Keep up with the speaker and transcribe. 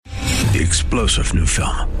The explosive new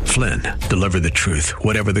film, Flynn, deliver the truth,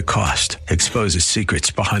 whatever the cost, exposes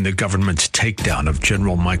secrets behind the government's takedown of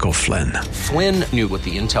General Michael Flynn. Flynn knew what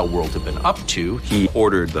the intel world had been up to. He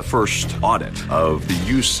ordered the first audit of the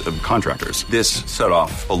use of contractors. This set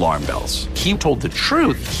off alarm bells. He told the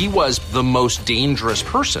truth. He was the most dangerous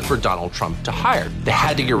person for Donald Trump to hire. They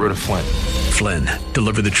had to get rid of Flynn. Flynn,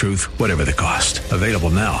 deliver the truth, whatever the cost. Available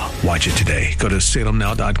now. Watch it today. Go to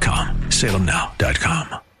salemnow.com.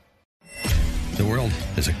 salemnow.com. The world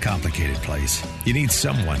is a complicated place. You need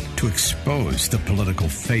someone to expose the political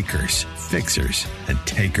fakers, fixers, and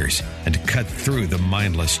takers, and to cut through the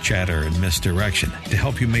mindless chatter and misdirection to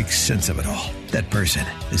help you make sense of it all. That person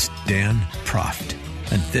is Dan Proft,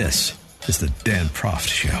 and this is the Dan Proft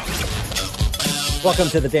Show. Welcome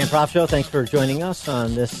to the Dan Proft Show. Thanks for joining us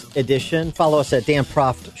on this edition. Follow us at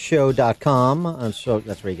danproftshow.com. So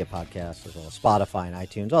that's where you get podcasts, as well as Spotify and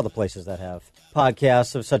iTunes, all the places that have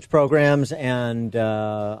podcasts of such programs, and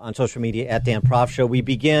on social media at Dan Proft Show. We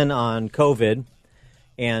begin on COVID,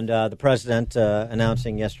 and the president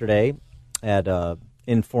announcing yesterday at an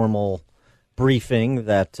informal briefing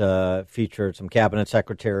that featured some cabinet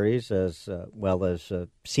secretaries as well as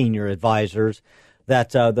senior advisors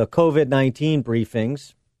that the COVID-19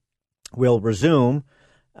 briefings will resume,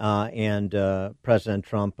 and President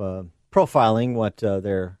Trump profiling what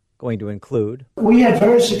they're going to include. We had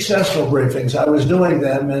very successful briefings. I was doing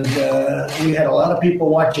them, and we had a lot of people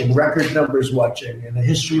watching, record numbers watching. In the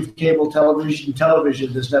history of cable television,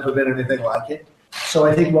 there's never been anything like it. So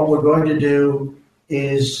I think what we're going to do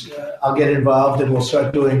is I'll get involved and we'll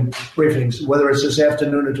start doing briefings, whether it's this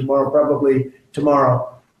afternoon or tomorrow, probably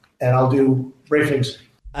tomorrow, and I'll do briefings.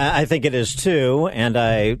 I think it is too, and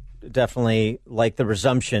I definitely like the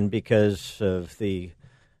resumption because of the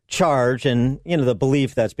charge and, you know, the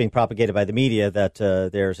belief that's being propagated by the media that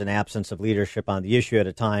there's an absence of leadership on the issue at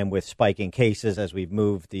a time with spiking cases as we've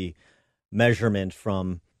moved the measurement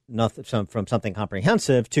from something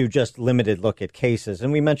comprehensive to just limited look at cases.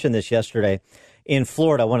 And we mentioned this yesterday in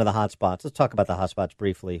Florida, one of the hotspots. Let's talk about the hotspots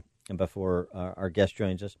briefly and before our guest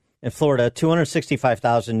joins us. In Florida,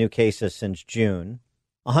 265,000 new cases since June,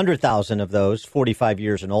 100,000 of those 45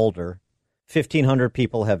 years and older. 1,500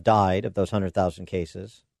 people have died of those 100,000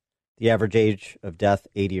 cases. The average age of death,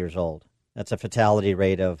 80 years old. That's a fatality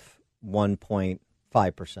rate of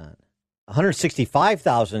 1.5%.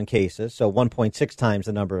 165,000 cases, so 1.6 times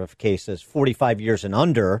the number of cases, 45 years and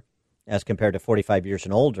under, as compared to 45 years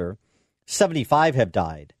and older. 75 have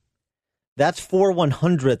died. That's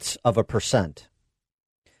 0.04%.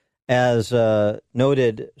 As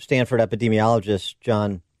noted Stanford epidemiologist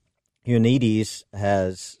John Ioannidis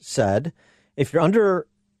has said, if you're under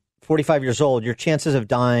 45 years old, your chances of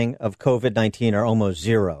dying of COVID-19 are almost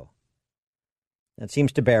zero. That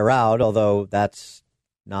seems to bear out, although that's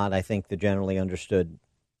not, I think, the generally understood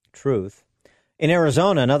truth. In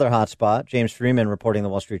Arizona, another hotspot, James Freeman reporting in the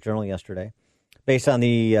Wall Street Journal yesterday, based on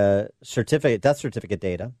the death certificate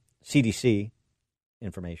data, CDC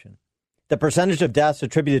information, the percentage of deaths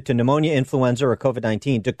attributed to pneumonia, influenza, or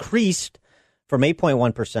COVID-19 decreased from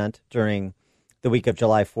 8.1% during the week of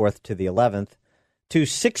July 4th to the 11th to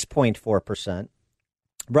 6.4%,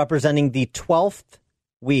 representing the 12th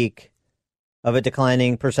week of a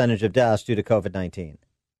declining percentage of deaths due to COVID-19.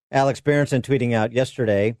 Alex Berenson tweeting out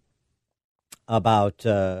yesterday about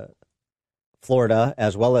Florida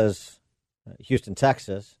as well as Houston,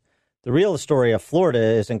 Texas. The real story of Florida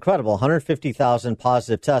is incredible. 150,000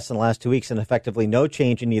 positive tests in the last 2 weeks and effectively no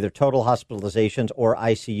change in either total hospitalizations or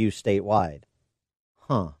ICU statewide.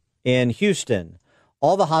 In Houston,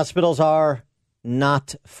 all the hospitals are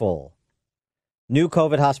not full. New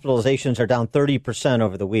COVID hospitalizations are down 30%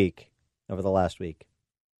 over the last week.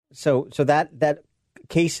 So that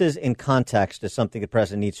cases in context is something the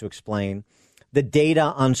president needs to explain. The data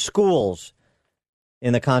on schools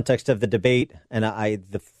in the context of the debate and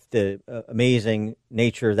the amazing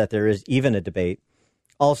nature that there is even a debate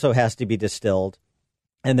also has to be distilled.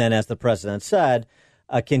 And then, as the president said,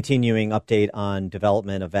 a continuing update on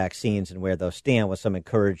development of vaccines and where those stand, with some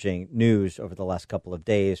encouraging news over the last couple of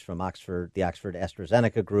days from the Oxford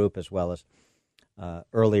AstraZeneca group, as well as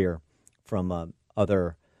earlier from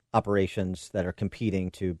other operations that are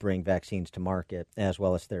competing to bring vaccines to market, as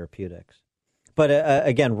well as therapeutics. But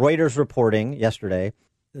again, Reuters reporting yesterday,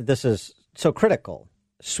 this is so critical.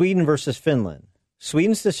 Sweden versus Finland.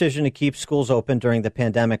 Sweden's decision to keep schools open during the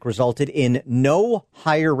pandemic resulted in no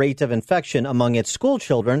higher rate of infection among its school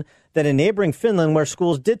children than in neighboring Finland, where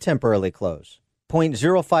schools did temporarily close.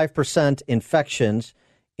 0.05% infections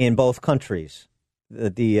in both countries.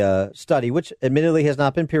 The study, which admittedly has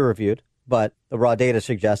not been peer-reviewed, but the raw data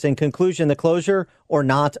suggests. In conclusion, the closure or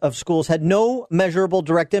not of schools had no measurable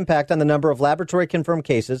direct impact on the number of laboratory-confirmed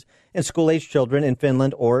cases in school-aged children in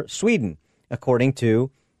Finland or Sweden, according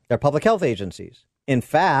to their public health agencies. In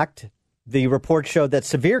fact, the report showed that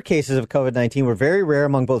severe cases of COVID-19 were very rare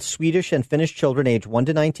among both Swedish and Finnish children aged 1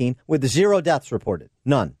 to 19, with 0 deaths reported.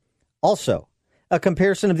 None. Also, a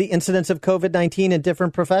comparison of the incidence of COVID-19 in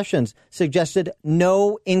different professions suggested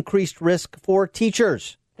no increased risk for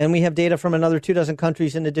teachers. And we have data from another 24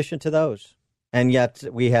 countries in addition to those. And yet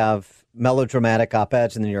we have melodramatic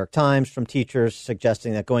op-eds in the New York Times from teachers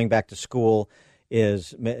suggesting that going back to school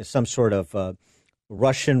is some sort of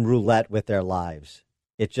Russian roulette with their lives.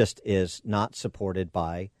 It just is not supported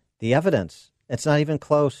by the evidence. It's not even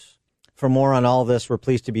close. For more on all this, we're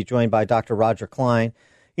pleased to be joined by Dr. Roger Klein.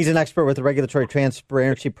 He's an expert with the Regulatory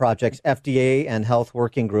Transparency Project's FDA and Health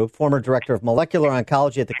Working Group, former director of molecular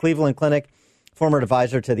oncology at the Cleveland Clinic, former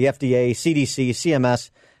advisor to the FDA, CDC, CMS,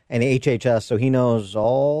 and HHS, so he knows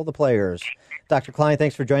all the players. Dr. Klein,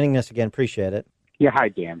 thanks for joining us again. Appreciate it. Yeah, hi,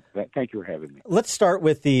 Dan. Thank you for having me. Let's start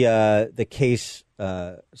with the case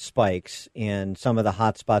spikes and some of the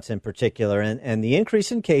hot spots in particular. And the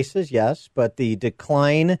increase in cases, yes, but the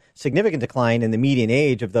significant decline in the median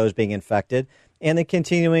age of those being infected and the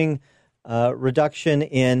continuing reduction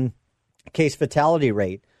in case fatality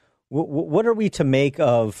rate. What are we to make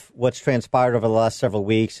of what's transpired over the last several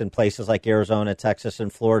weeks in places like Arizona, Texas,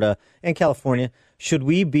 and Florida, and California? Should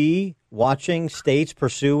we be watching states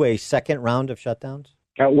pursue a second round of shutdowns?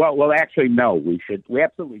 Well, actually, no. We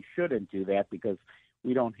absolutely shouldn't do that because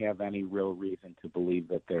we don't have any real reason to believe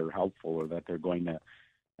that they're helpful or that they're going to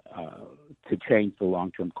change the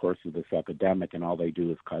long-term course of this epidemic, and all they do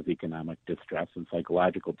is cause economic distress and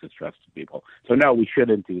psychological distress to people. So, no, we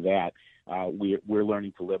shouldn't do that. We're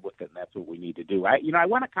learning to live with it, and that's what we need to do. I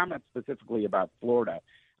want to comment specifically about Florida.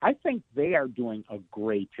 I think they are doing a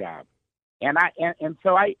great job,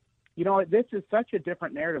 so this is such a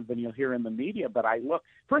different narrative than you'll hear in the media. But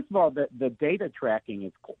first of all, the data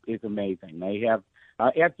tracking is amazing. They have,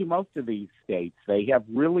 as do most of these states, they have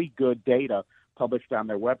really good data published on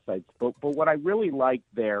their websites. But what I really liked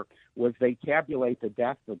there was they tabulate the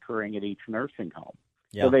deaths occurring at each nursing home.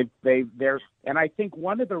 Yeah. So and I think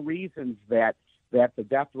one of the reasons that the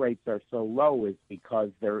death rates are so low is because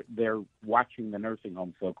they're watching the nursing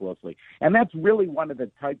home so closely. And that's really one of the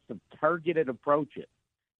types of targeted approaches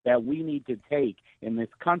that we need to take in this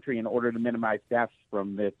country in order to minimize deaths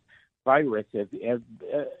from this virus, as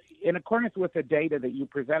in accordance with the data that you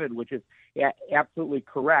presented, which is absolutely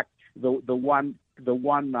correct. The one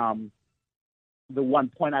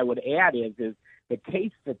point I would add is the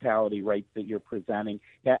case fatality rates that you're presenting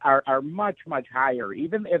are much, much higher,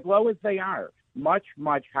 even as low as they are, much,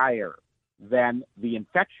 much higher than the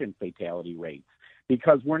infection fatality rates,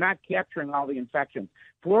 because we're not capturing all the infections.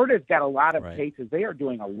 Florida's got a lot of cases. They are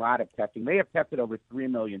doing a lot of testing. They have tested over 3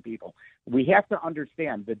 million people. We have to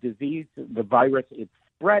understand the disease, the virus, it's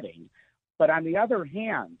spreading. But on the other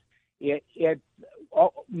hand,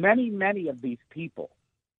 many of these people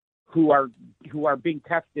who are being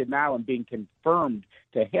tested now and being confirmed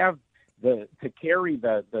to carry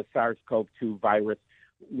the SARS-CoV-2 virus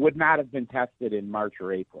would not have been tested in March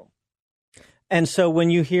or April. And so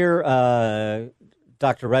when you hear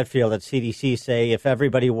Dr. Redfield at CDC say, if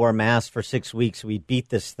everybody wore masks for 6 weeks, we'd beat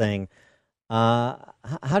this thing, how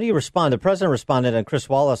do you respond? The president responded, and Chris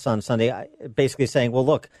Wallace on Sunday, basically saying, well,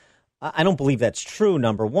 look, I don't believe that's true,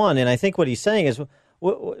 number one. And I think what he's saying is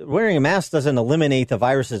wearing a mask doesn't eliminate the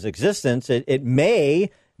virus's existence. It may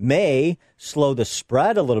slow the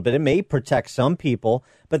spread a little bit. It may protect some people.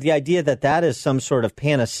 But the idea that is some sort of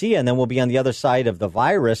panacea and then we'll be on the other side of the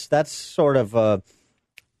virus, that's sort of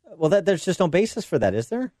there's just no basis for that, is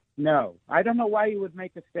there? No, I don't know why you would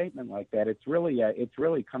make a statement like that. It's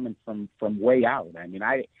really coming from way out. I mean,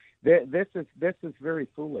 this is very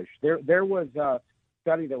foolish. There was a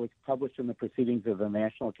study that was published in the Proceedings of the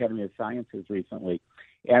National Academy of Sciences recently,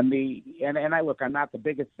 and I'm not the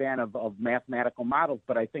biggest fan of mathematical models,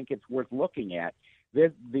 but I think it's worth looking at.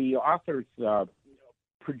 The authors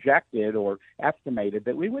projected or estimated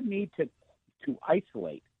that we would need to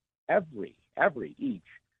isolate each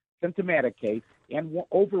symptomatic case and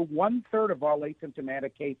over 1/3 of all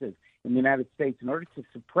asymptomatic cases in the United States in order to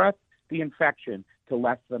suppress the infection to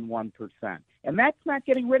less than 1%. And that's not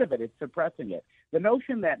getting rid of it, it's suppressing it. The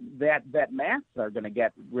notion that masks are going to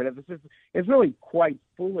get rid of this is really quite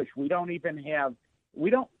foolish. We don't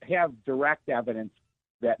have direct evidence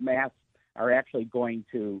that masks are actually going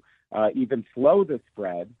to even slow the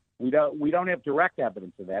spread. We don't have direct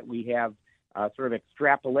evidence of that. We have sort of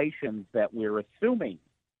extrapolations that we're assuming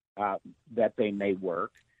that they may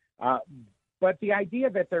work. But the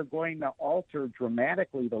idea that they're going to alter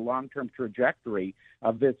dramatically the long-term trajectory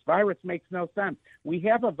of this virus makes no sense. We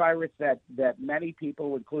have a virus that many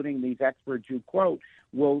people, including these experts you quote,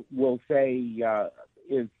 will say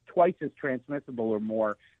is twice as transmissible or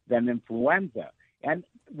more than influenza. And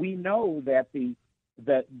we know that the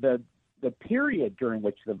period during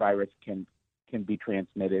which the virus can be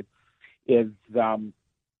transmitted is the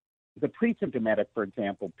pre-symptomatic, for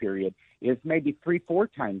example, period is maybe 3-4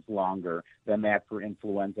 times longer than that for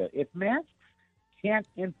influenza. If masks can't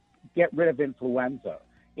get rid of influenza,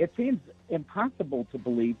 it seems impossible to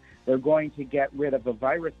believe they're going to get rid of a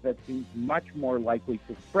virus that seems much more likely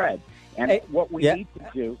to spread. And what we need to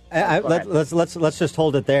do... Let's just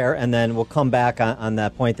hold it there, and then we'll come back on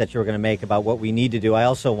that point that you were going to make about what we need to do. I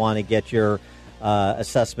also want to get your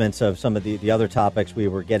assessments of some of the other topics we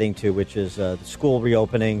were getting to, which is the school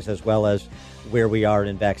reopenings, as well as where we are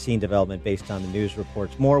in vaccine development based on the news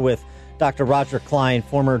reports. More with Dr. Roger Klein,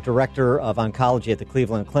 former director of oncology at the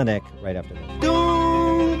Cleveland Clinic, right after this.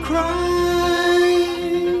 Don't cry,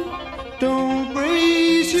 don't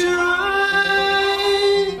raise your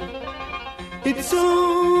eye, it's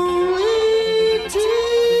only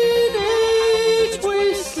teenage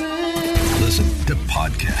wasteland. Listen to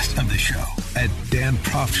podcasts of the show at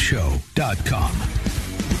danproftshow.com.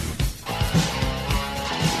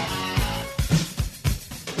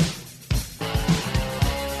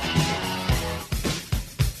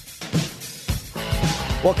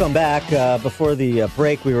 Welcome back. Before the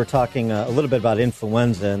break, we were talking a little bit about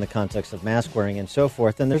influenza in the context of mask wearing and so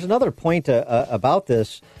forth. And there's another point about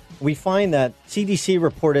this. We find that CDC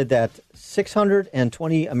reported that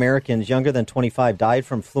 620 Americans younger than 25 died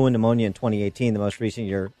from flu and pneumonia in 2018, the most recent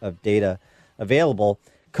year of data available.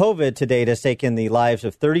 COVID to date has taken the lives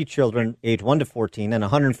of 30 children aged 1 to 14 and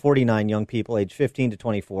 149 young people aged 15 to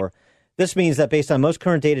 24. This means that based on most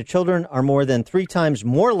current data, children are more than 3 times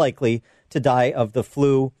more likely to die of the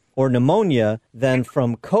flu or pneumonia than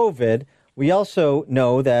from COVID. We also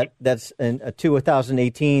know that that's a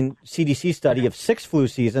 2018 CDC study of 6 flu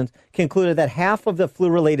seasons concluded that half of the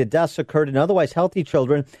flu-related deaths occurred in otherwise healthy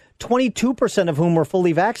children, 22% of whom were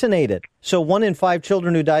fully vaccinated. So 1 in 5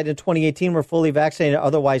 children who died in 2018 were fully vaccinated,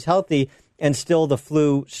 otherwise healthy, and still the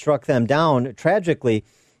flu struck them down tragically.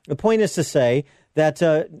 The point is to say that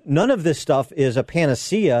none of this stuff is a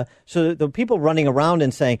panacea. So the people running around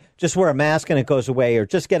and saying, just wear a mask and it goes away, or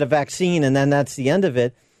just get a vaccine and then that's the end of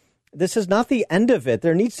it. This is not the end of it.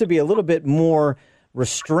 There needs to be a little bit more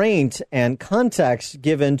restraint and context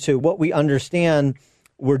given to what we understand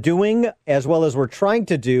we're doing, as well as we're trying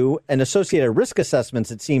to do, and associated risk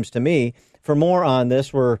assessments, it seems to me. For more on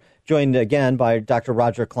this, we're joined again by Dr.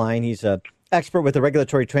 Roger Klein. He's an expert with the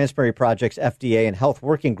Regulatory Transparency Project's FDA and Health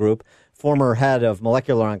Working Group, former head of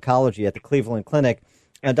molecular oncology at the Cleveland Clinic.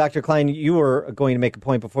 Dr. Klein, you were going to make a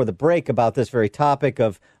point before the break about this very topic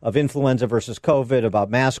of influenza versus COVID,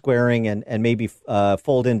 about mask wearing, and maybe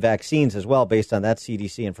fold in vaccines as well, based on that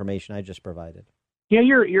CDC information I just provided. Yeah,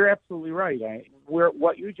 you're absolutely right.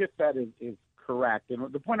 What you just said is correct.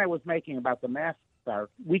 And the point I was making about the masks are,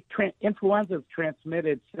 influenza is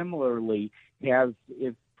transmitted similarly, is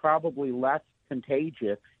probably less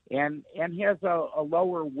contagious, and has a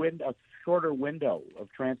lower a shorter window of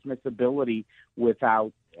transmissibility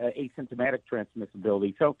without asymptomatic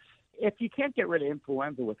transmissibility. So if you can't get rid of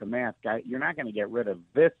influenza with a mask, you're not going to get rid of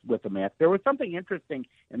this with a mask. There was something interesting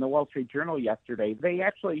in the Wall Street Journal yesterday. They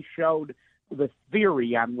actually showed the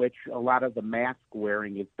theory on which a lot of the mask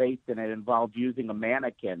wearing is based, and it involved using a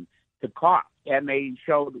mannequin to cough. And they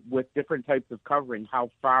showed with different types of covering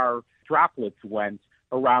how far droplets went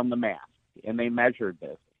around the mask, and they measured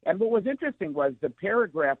this. And what was interesting was the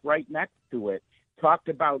paragraph right next to it talked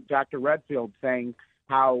about Dr. Redfield saying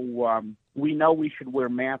how we know we should wear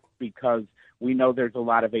masks because we know there's a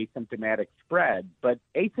lot of asymptomatic spread, but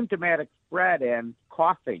asymptomatic spread and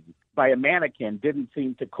coughing by a mannequin didn't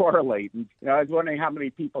seem to correlate. And I was wondering how many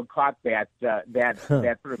people caught that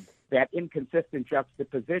that inconsistent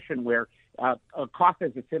juxtaposition where a cough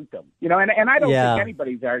is a symptom. And I don't think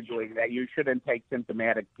anybody's arguing that you shouldn't take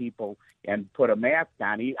symptomatic people and put a mask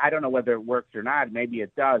on. I don't know whether it works or not. Maybe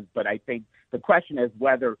it does, but I think the question is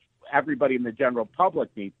whether everybody in the general public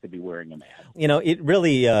needs to be wearing a mask. It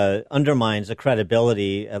really undermines the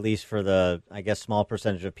credibility, at least for the, I guess, small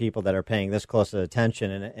percentage of people that are paying this close attention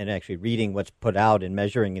and actually reading what's put out and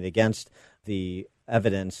measuring it against the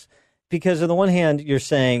evidence. Because on the one hand, you're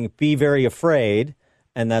saying, be very afraid,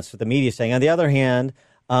 and that's what the media is saying. On the other hand,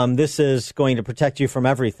 this is going to protect you from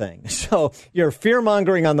everything. So you're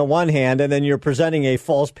fear-mongering on the one hand, and then you're presenting a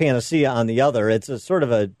false panacea on the other. It's a sort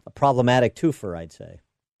of a problematic twofer, I'd say.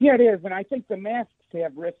 Yeah, it is. And I think the masks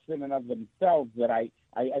have risks in and of themselves that I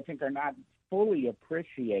think are not fully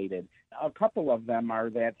appreciated. A couple of them are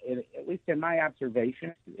that, at least in my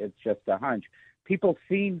observation, it's just a hunch, people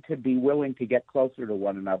seem to be willing to get closer to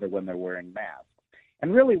one another when they're wearing masks.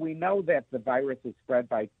 And really, we know that the virus is spread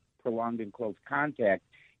by prolonged and close contact.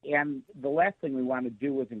 And the last thing we want to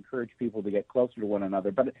do is encourage people to get closer to one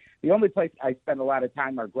another. But the only place I spend a lot of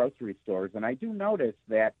time are grocery stores. And I do notice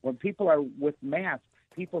that when people are with masks,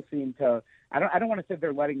 people seem to, I don't want to say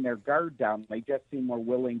they're letting their guard down. They just seem more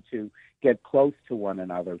willing to get close to one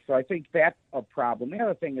another. So I think that's a problem. The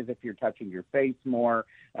other thing is if you're touching your face more,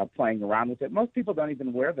 playing around with it. Most people don't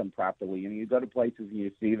even wear them properly. You go to places and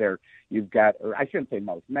you see you've got, or I shouldn't say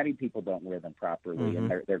most, many people don't wear them properly,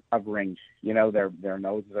 and they're covering, their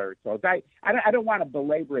noses or so. I don't want to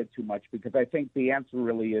belabor it too much because I think the answer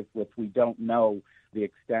really is that we don't know the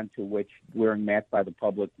extent to which wearing masks by the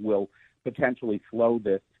public will potentially slow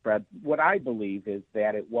this spread. What I believe is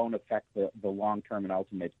that it won't affect the long-term and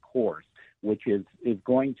ultimate course, which is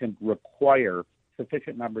going to require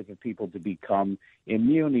sufficient numbers of people to become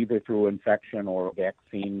immune either through infection or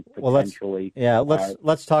vaccine potentially.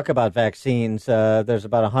 Let's talk about vaccines. There's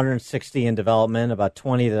about 160 in development, about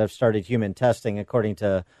 20 that have started human testing according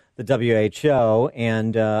to the WHO,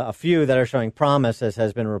 and a few that are showing promise, as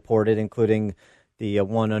has been reported, including the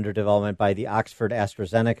one under development by the Oxford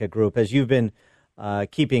AstraZeneca group. As you've been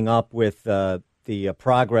keeping up with the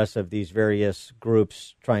progress of these various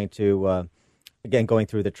groups trying to, again, going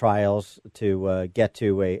through the trials to get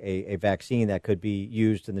to a vaccine that could be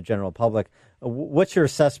used in the general public, what's your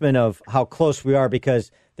assessment of how close we are?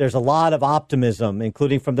 Because there's a lot of optimism,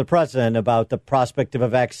 including from the president, about the prospect of a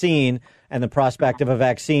vaccine and the prospect of a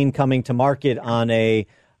vaccine coming to market on a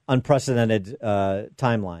unprecedented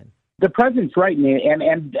timeline. The president's right,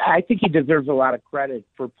 and I think he deserves a lot of credit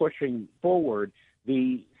for pushing forward.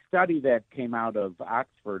 The study that came out of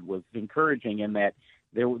Oxford was encouraging in that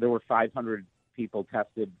there were 500 people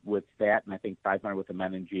tested with that, and I think 500 with the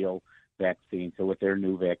meningeal vaccine, so with their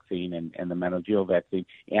new vaccine and the meningeal vaccine.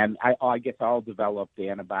 And I guess all developed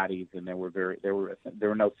antibodies, and there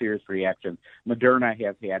were no serious reactions. Moderna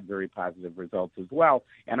has had very positive results as well,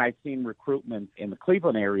 and I've seen recruitment in the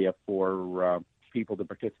Cleveland area for people to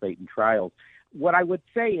participate in trials. What I would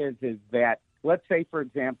say is that, let's say, for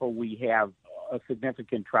example, we have a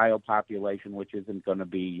significant trial population, which isn't going to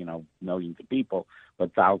be, millions of people,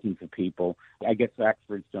 but thousands of people. I guess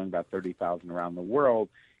Oxford's doing about 30,000 around the world,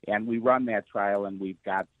 and we run that trial, and we've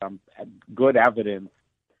got some good evidence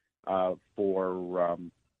for,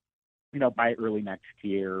 by early next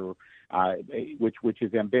year, which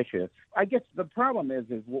is ambitious. I guess the problem is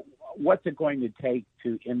what's it going to take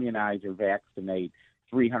to immunize or vaccinate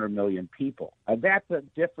 300 million people? That's a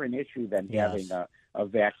different issue than having a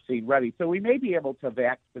vaccine ready. So we may be able to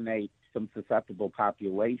vaccinate some susceptible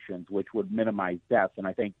populations, which would minimize deaths, and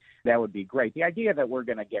I think that would be great. The idea that we're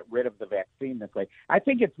going to get rid of the vaccine this way, I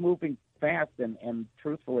think it's moving fast, and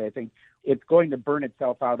truthfully, I think it's going to burn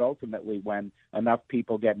itself out ultimately when enough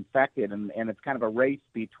people get infected, and it's kind of a race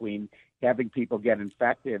between having people get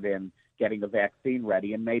infected and getting a vaccine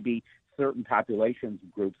ready, and maybe certain population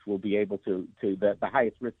groups will be able to the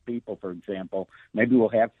highest risk people, for example, maybe we'll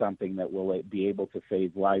have something that we'll be able to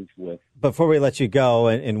save lives with. Before we let you go,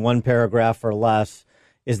 in one paragraph or less,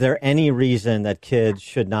 is there any reason that kids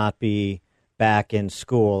should not be back in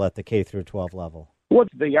school at the K through 12 level? Well,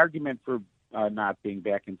 the argument for not being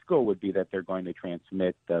back in school would be that they're going to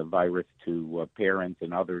transmit the virus to parents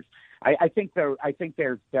and others. I think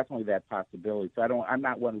there's definitely that possibility. So I'm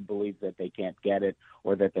not one who believes that they can't get it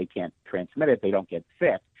or that they can't transmit it. They don't get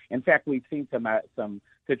sick. In fact, we've seen some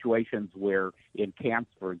situations where in camps,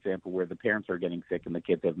 for example, where the parents are getting sick and the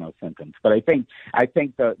kids have no symptoms. But I think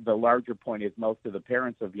the larger point is most of the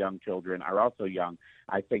parents of young children are also young.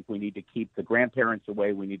 I think we need to keep the grandparents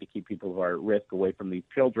away. We need to keep people who are at risk away from these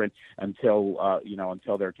children until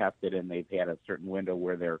they're tested and they've had a certain window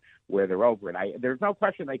where they're over it. There's no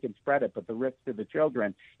question they can spread it, but the risk to the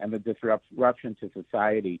children and the disruption to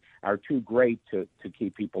society are too great to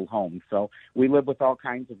keep people home. So we live with all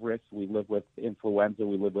kinds of risks. We live with influenza.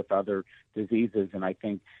 We live with other diseases, and I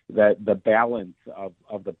think that the balance of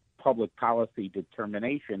the public policy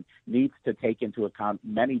determination needs to take into account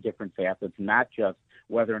many different facets, not just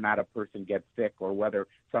whether or not a person gets sick or whether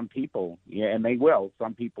some people, and they will,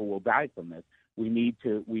 some people will die from this. We need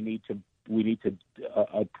to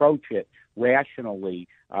approach it rationally,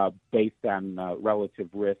 based on relative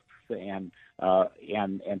risks and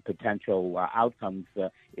potential outcomes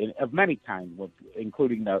of many kinds,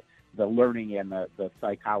 including the learning and the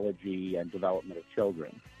psychology and development of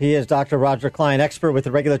children. He is Dr. Roger Klein, expert with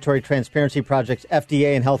the Regulatory Transparency Project's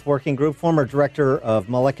FDA and Health Working Group, former director of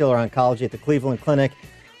molecular oncology at the Cleveland Clinic,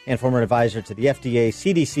 and former advisor to the FDA,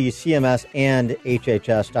 CDC, CMS, and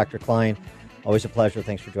HHS. Dr. Klein, always a pleasure.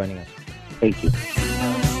 Thanks for joining us. Thank you.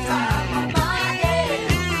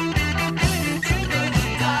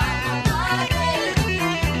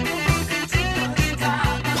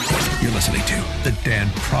 You're listening to The Dan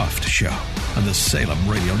Proft Show on the Salem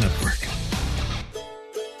Radio Network.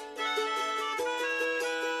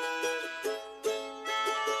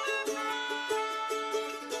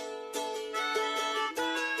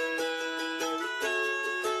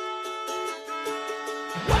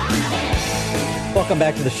 Welcome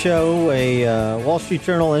back to the show. A Wall Street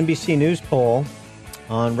Journal NBC News poll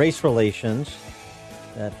on race relations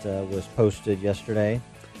that was posted yesterday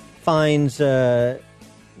finds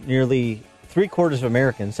nearly three-quarters of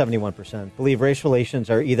Americans, 71%, believe race relations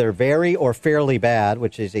are either very or fairly bad,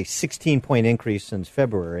 which is a 16-point increase since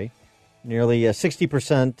February. Nearly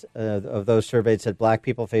 60% of those surveyed said black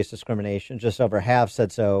people face discrimination. Just over half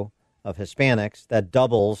said so of Hispanics. That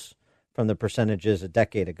doubles from the percentages a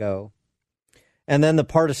decade ago. And then the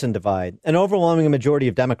partisan divide. An overwhelming majority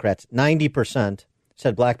of Democrats, 90%,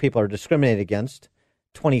 said black people are discriminated against.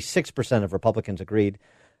 26% of Republicans agreed.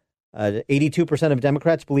 82% of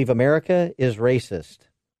Democrats believe America is racist.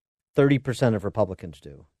 30% of Republicans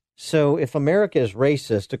do. So if America is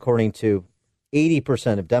racist, according to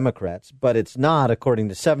 80% of Democrats, but it's not according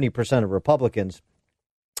to 70% of Republicans,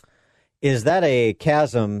 is that a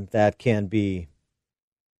chasm that can be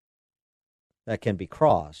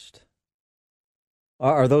crossed?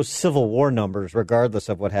 Are those Civil War numbers, regardless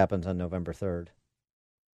of what happens on November 3rd?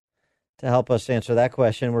 To help us answer that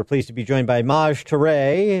question, we're pleased to be joined by Maj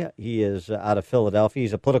Touré. He is out of Philadelphia.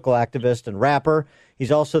 He's a political activist and rapper.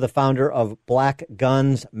 He's also the founder of Black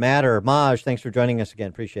Guns Matter. Maj, thanks for joining us again.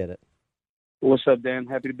 Appreciate it. What's up, Dan?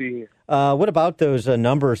 Happy to be here. What about those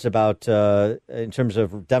numbers about in terms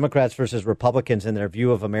of Democrats versus Republicans and their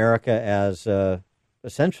view of America as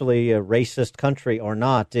essentially a racist country or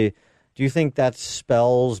not? Do you think that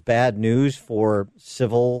spells bad news for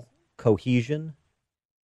civil cohesion?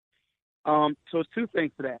 So it's two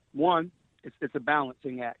things to that. One, it's a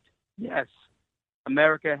balancing act. Yes,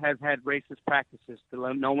 America has had racist practices.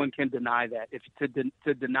 No one can deny that. If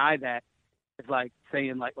to deny that, it's like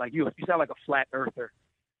saying like you sound like a flat earther.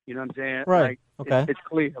 You know what I'm saying? Right. Like, okay. It's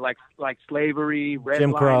clear. Like slavery, redlining,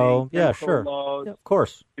 Jim Crow. Yeah, sure. Laws. Yeah, of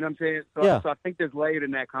course. You know what I'm saying? Yeah. So I think there's layered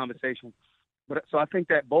in that conversation. But so I think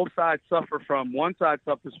that both sides suffer from. One side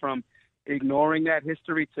suffers from ignoring that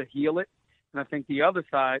history to heal it, and I think the other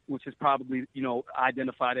side, which is probably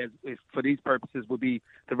identified as for these purposes, would be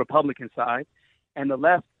the Republican side, and the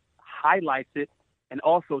left highlights it and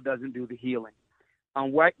also doesn't do the healing.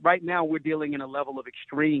 Right now, we're dealing in a level of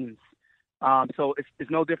extremes. So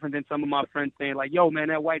it's no different than some of my friends saying like, "Yo, man,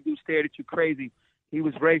 that white dude stared at you crazy. He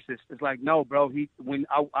was racist." It's like, no, bro. When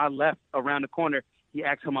I left around the corner, he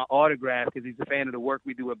asked for my autograph because he's a fan of the work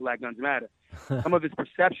we do at Black Guns Matter. Some of it's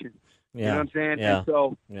perception. Yeah. You know what I'm saying? Yeah. And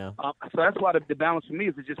so, yeah. So that's why the balance for me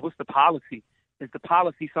is just what's the policy? Is the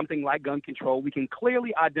policy something like gun control? We can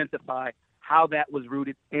clearly identify how that was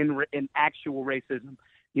rooted in actual racism.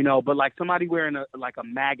 But like somebody wearing a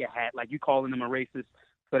MAGA hat, like you calling them a racist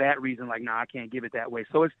for that reason, like, nah, I can't give it that way.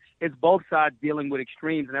 So it's both sides dealing with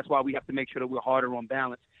extremes, and that's why we have to make sure that we're harder on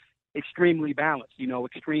balance. Extremely balanced,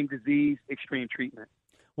 extreme disease, extreme treatment.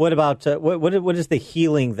 What about what does the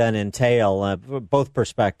healing then entail? Both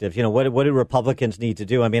perspectives. What do Republicans need to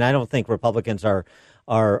do? I mean, I don't think Republicans are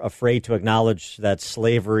afraid to acknowledge that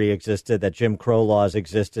slavery existed, that Jim Crow laws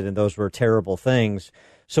existed, and those were terrible things.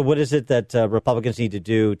 So what is it that Republicans need to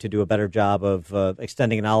do a better job of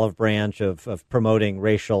extending an olive branch of promoting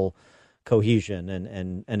racial cohesion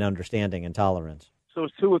and understanding and tolerance? So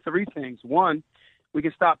it's two or three things. One, we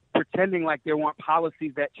can stop pretending like there weren't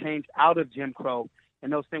policies that changed out of Jim Crow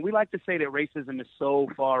and those things. We like to say that racism is so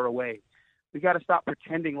far away. We got to stop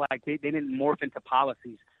pretending like they didn't morph into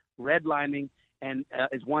policies. Redlining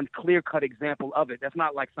is one clear-cut example of it. That's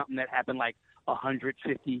not like something that happened like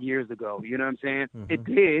 150 years ago. You know what I'm saying? Mm-hmm. It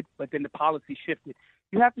did, but then the policy shifted.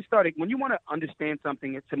 You have to start it. When you want to understand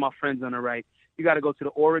something, to my friends on the right, you got to go to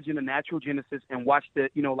the origin, the natural genesis, and watch the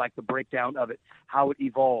breakdown of it, how it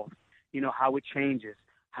evolved. How it changes,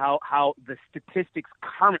 how the statistics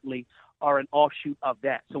currently are an offshoot of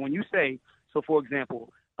that. So when you say, for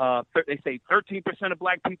example, they say 13% of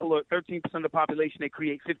black people or 13% of the population, they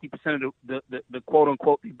create 50% of the quote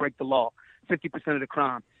unquote, they break the law, 50% of the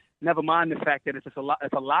crime. Never mind the fact that it's a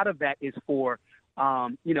lot of that is for,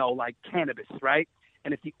 like cannabis, right?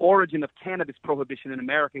 And if the origin of cannabis prohibition in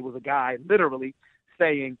America was a guy literally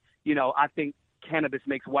saying, I think cannabis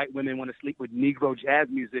makes white women want to sleep with Negro jazz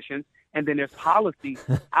musicians. And then there's policy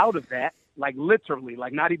out of that, like literally,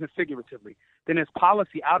 like not even figuratively. Then there's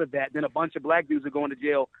policy out of that. Then a bunch of black dudes are going to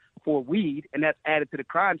jail for weed, and that's added to the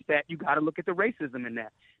crime stat. You got to look at the racism in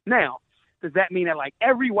that. Now, does that mean that like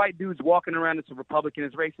every white dude's walking around as a Republican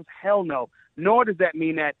is racist? Hell no. Nor does that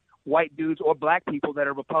mean that white dudes or black people that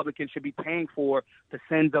are Republicans should be paying for the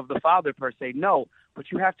sins of the father per se. No,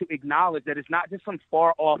 but you have to acknowledge that it's not just some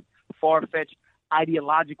far-off, far-fetched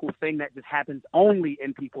ideological thing that just happens only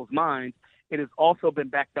in people's minds. It has also been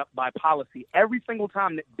backed up by policy. Every single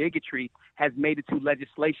time that bigotry has made it to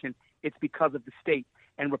legislation, it's because of the state.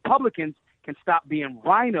 And Republicans can stop being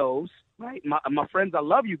rhinos, right? My friends, I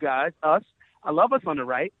love you guys, us. I love us on the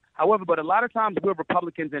right. However, but a lot of times we're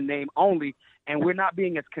Republicans in name only, and we're not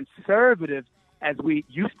being as conservative as we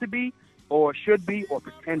used to be or should be or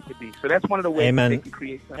pretend to be. So that's one of the ways that they can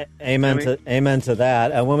create something. Amen to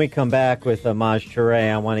that. When we come back with Maj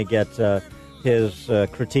Touré, I want to get his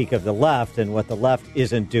critique of the left and what the left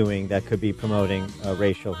isn't doing that could be promoting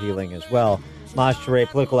racial healing as well. Maj Touré,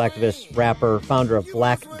 political activist, rapper, founder of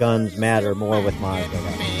Black Guns Matter. More with Maj.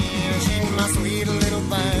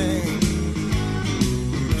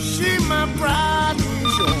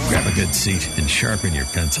 Grab a good seat and sharpen your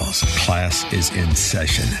pencils. Class is in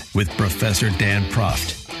session with Professor Dan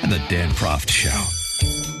Proft and the Dan Proft Show.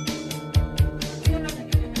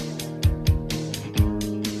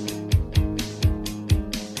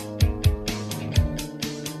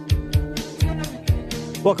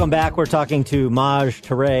 Welcome back. We're talking to Maj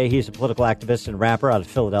Touré. He's a political activist and rapper out of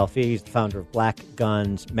Philadelphia. He's the founder of Black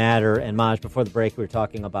Guns Matter. And Maj, before the break, we were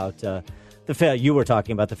talking about you were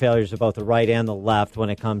talking about the failures of both the right and the left when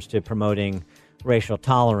it comes to promoting racial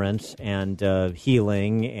tolerance and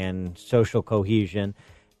healing and social cohesion.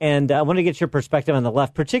 And I want to get your perspective on the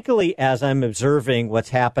left, particularly as I'm observing what's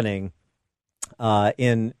happening with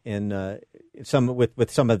some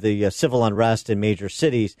of the civil unrest in major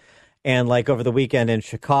cities. And like over the weekend in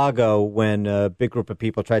Chicago, when a big group of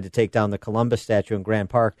people tried to take down the Columbus statue in Grant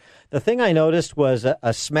Park, the thing I noticed was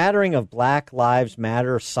a smattering of Black Lives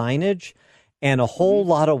Matter signage and a whole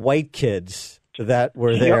lot of white kids that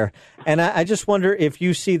were there. Yep. And I just wonder if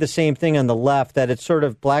you see the same thing on the left, that it's sort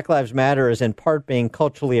of Black Lives Matter is in part being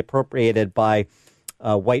culturally appropriated by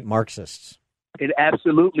white Marxists. It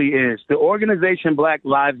absolutely is. The organization Black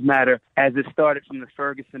Lives Matter, as it started from the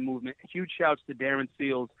Ferguson movement, huge shouts to Darren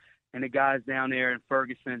Seals and the guys down there in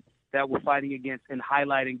Ferguson that were fighting against and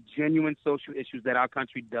highlighting genuine social issues that our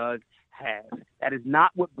country does have. That is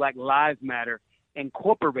not what Black Lives Matter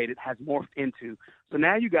Incorporated has morphed into. So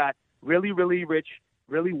now you got really, really rich,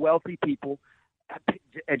 really wealthy people,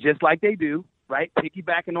 just like they do, right?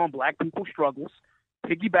 Piggybacking on black people's struggles,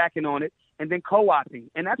 piggybacking on it, and then co-opting.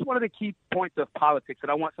 And that's one of the key points of politics that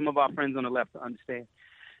I want some of our friends on the left to understand.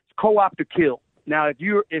 It's co-opt or kill. Now, if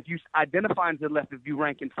you identify as the left, if you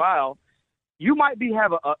rank and file, you might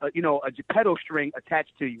have a Geppetto string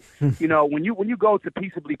attached to you. When you go to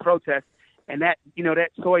peaceably protest, and that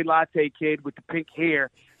soy latte kid with the pink hair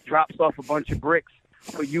drops off a bunch of bricks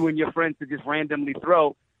for you and your friends to just randomly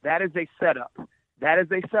throw, that is a setup. That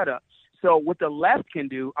is a setup. So what the left can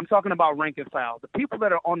do, I'm talking about rank and file. The people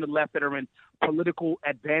that are on the left that are in political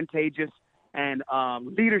advantageous and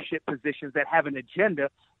leadership positions that have an agenda,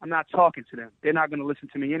 I'm not talking to them. They're not going to listen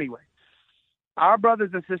to me anyway. Our brothers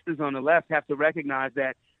and sisters on the left have to recognize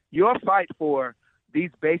that your fight for these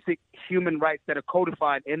basic human rights that are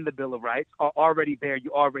codified in the Bill of Rights are already there.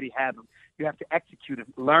 You already have them. You have to execute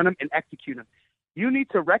them, learn them, and execute them. You need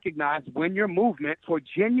to recognize when your movement for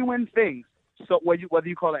genuine things, so whether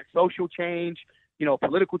you call that social change,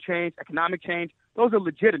 political change, economic change, those are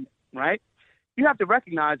legitimate, right? You have to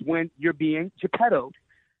recognize when you're being Geppettoed.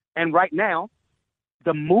 And right now,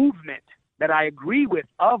 the movement that I agree with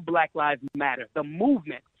of Black Lives Matter, the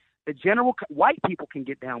movement, the general white people can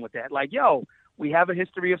get down with that. Like, we have a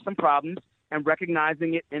history of some problems and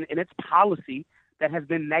recognizing it in its policy that has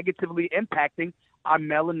been negatively impacting our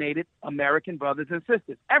melanated American brothers and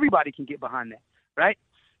sisters. Everybody can get behind that, right?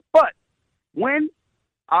 But when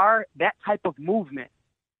that type of movement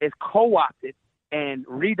is co-opted and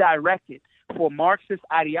redirected for Marxist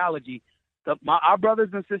ideology, our brothers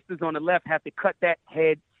and sisters on the left have to cut that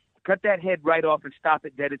head right off and stop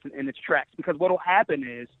it dead in its tracks. Because what will happen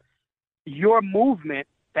is your movement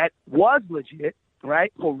that was legit,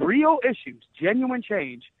 right, for real issues, genuine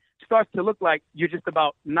change, starts to look like you're just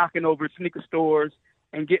about knocking over sneaker stores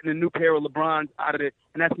and getting a new pair of LeBrons out of it,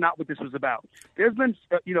 and that's not what this was about. There's been,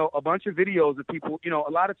 a bunch of videos of people,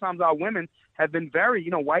 a lot of times our women have been very,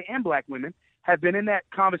 white and black women, have been in that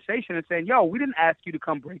conversation and saying, yo, we didn't ask you to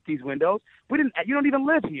come break these windows. You don't even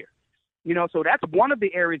live here. So that's one of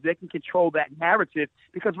the areas they can control that narrative,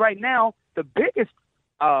 because right now the biggest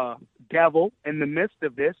devil in the midst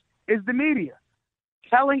of this is the media,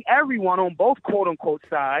 telling everyone on both quote unquote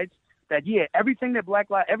sides that, yeah, everything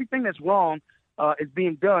that's wrong is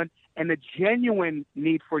being done, and the genuine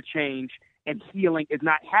need for change and healing is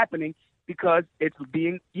not happening because it's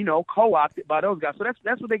being, co-opted by those guys. So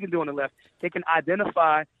that's what they can do on the left. They can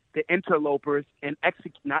identify the interlopers and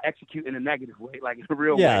not execute in a negative way, like in a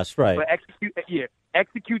real way. Yes, right. But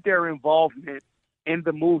execute their involvement in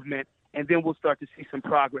the movement, and then we'll start to see some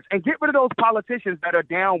progress. And get rid of those politicians that are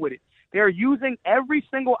down with it. They're using every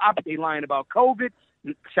single option. They lying about COVID.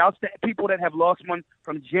 Shouts to people that have lost one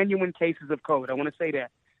from genuine cases of COVID. I want to say that.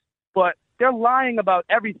 But they're lying about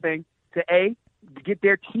everything to get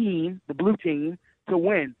their team, the blue team, to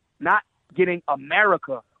win, not getting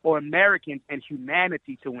America or Americans and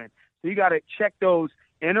humanity to win. So you got to check those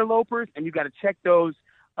interlopers, and you got to check those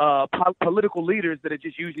political leaders that are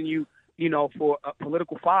just using you, for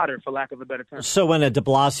political fodder, for lack of a better term. So when a de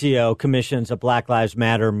Blasio commissions a Black Lives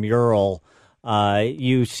Matter mural,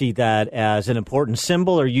 you see that as an important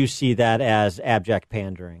symbol, or you see that as abject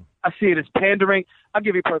pandering? I see it as pandering. I'll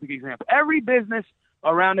give you a perfect example. Every business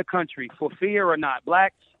around the country, for fear or not,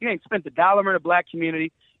 you ain't spent $1 in the black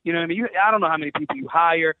community. You know what I mean? I don't know how many people you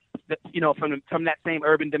hire, from that same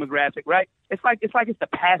urban demographic, right? It's like it's the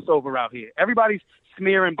Passover out here. Everybody's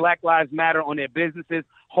smearing Black Lives Matter on their businesses,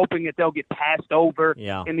 hoping that they'll get passed over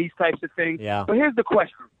in these types of things. Yeah. But here's the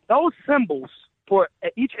question. Those symbols, for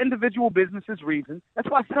each individual business's reason, that's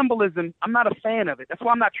why symbolism, I'm not a fan of it. That's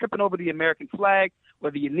why I'm not tripping over the American flag,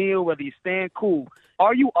 whether you kneel, whether you stand, cool.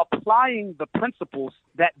 Are you applying the principles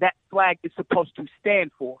that that flag is supposed to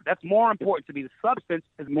stand for? That's more important to me. The substance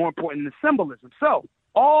is more important than the symbolism. So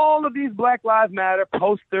all of these Black Lives Matter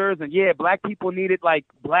posters, and black people needed like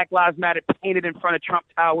Black Lives Matter painted in front of Trump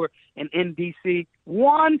Tower and in D.C.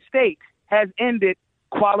 One state has ended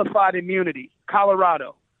qualified immunity,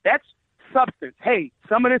 Colorado. That's substance. Hey,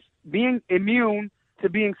 some of this being immune to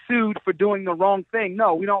being sued for doing the wrong thing.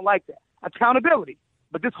 No, we don't like that. Accountability.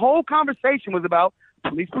 But this whole conversation was about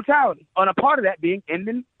police brutality. On a part of that being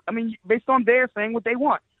based on their saying what they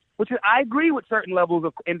want, which is, I agree with certain levels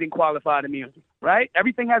of ending qualified immunity, right?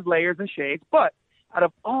 Everything has layers and shades, but out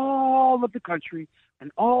of all of the country and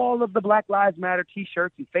all of the Black Lives Matter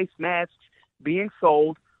T-shirts and face masks being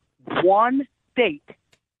sold, one state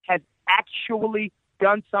has actually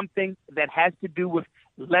done something that has to do with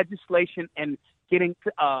legislation and getting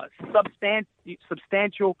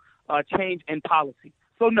substantial change in policy.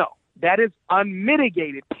 So no, that is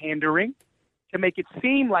unmitigated pandering to make it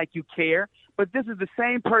seem like you care, but this is the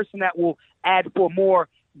same person that will add for more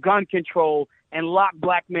gun control and lock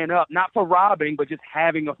black men up, not for robbing, but just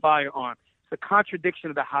having a firearm. It's a contradiction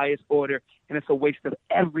of the highest order, and it's a waste of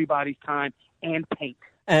everybody's time and paint.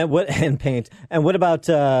 And what about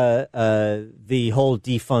the whole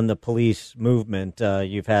defund the police movement?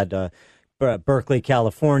 You've had Berkeley,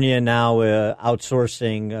 California, now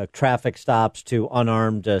outsourcing traffic stops to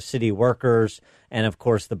unarmed city workers, and of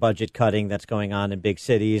course the budget cutting that's going on in big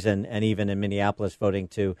cities, and even in Minneapolis voting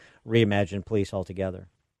to reimagine police altogether.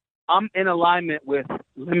 I'm in alignment with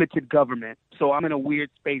limited government, so I'm in a weird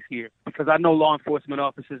space here because I know law enforcement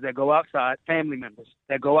officers that go outside, family members,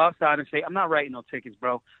 that go outside and say, I'm not writing no tickets,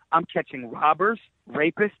 bro. I'm catching robbers,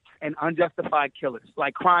 rapists, and unjustified killers,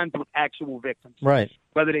 like crimes with actual victims. Right.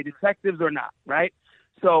 Whether they're detectives or not, right?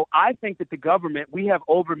 So I think that the government, we have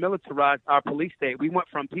over-militarized our police state. We went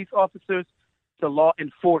from peace officers to law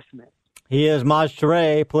enforcement. He is Maj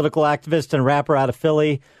Toure, political activist and rapper out of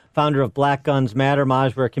Philly, founder of Black Guns Matter.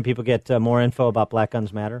 Maj, where can people get more info about Black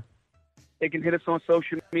Guns Matter? They can hit us on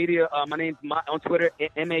social media. My name's on Twitter,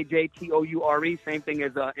 MAJTOURE, same thing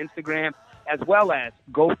as Instagram, as well as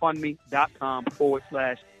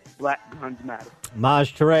GoFundMe.com/Black Guns Matter.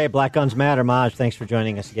 Maj Toure, Black Guns Matter. Maj, thanks for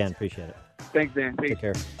joining us again. Appreciate it. Thanks, Dan. Peace. Take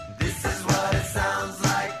care. This is what it sounds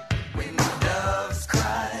like when doves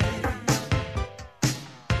cry.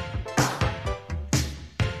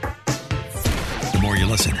 The more you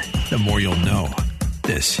listen, the more you'll know.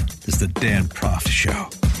 This is the Dan Proft Show.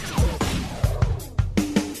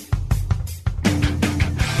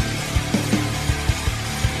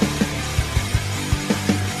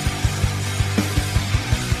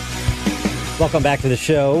 Welcome back to the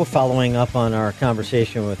show. Following up on our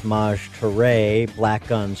conversation with Maj Touré, Black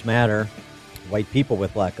Guns Matter. White people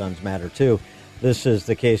with black guns matter, too. This is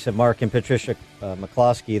the case of Mark and Patricia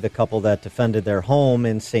McCloskey, the couple that defended their home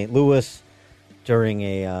in St. Louis during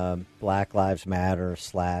a Black Lives Matter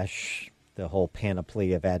 / the whole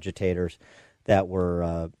panoply of agitators that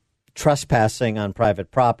were trespassing on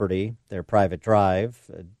private property, their private drive,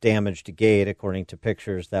 damaged a gate, according to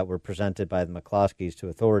pictures that were presented by the McCloskeys to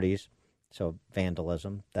authorities. So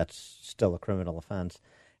vandalism, that's still a criminal offense.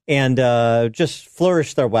 And just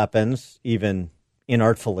flourished their weapons, even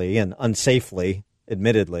inartfully and unsafely,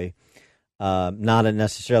 admittedly. Not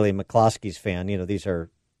necessarily a McCloskey's fan. You know, these are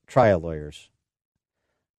trial lawyers.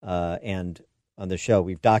 And on the show,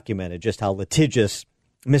 we've documented just how litigious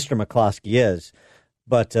Mr. McCloskey is.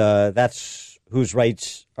 But that's whose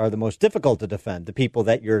rights are the most difficult to defend, the people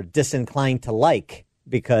that you're disinclined to like,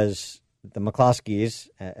 because the McCloskeys,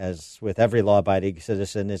 as with every law-abiding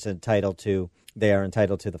citizen, they are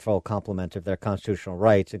entitled to the full complement of their constitutional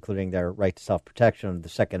rights, including their right to self-protection under the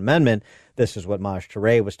Second Amendment. This is what Maj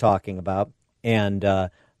Touré was talking about. And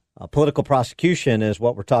political prosecution is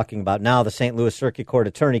what we're talking about now. The St. Louis Circuit Court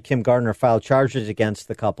attorney, Kim Gardner, filed charges against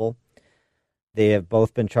the couple. They have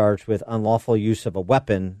both been charged with unlawful use of a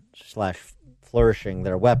weapon / flourishing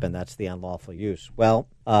their weapon. That's the unlawful use. Well,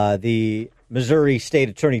 the Missouri State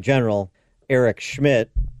Attorney General, Eric Schmidt,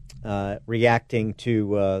 reacting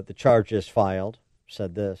to the charges filed,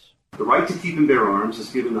 said this. The right to keep and bear arms is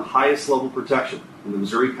given the highest level of protection in the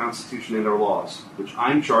Missouri Constitution and our laws, which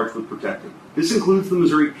I'm charged with protecting. This includes the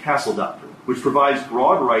Missouri Castle Doctrine, which provides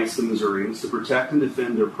broad rights to Missourians to protect and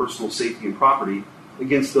defend their personal safety and property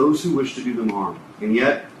against those who wish to do them harm. And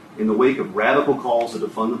yet, in the wake of radical calls to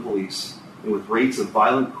defund the police, and with rates of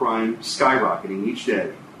violent crime skyrocketing each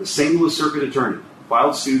day, the St. Louis Circuit Attorney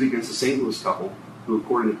filed suit against the St. Louis couple, who,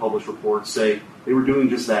 according to published reports, say they were doing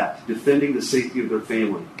just that, defending the safety of their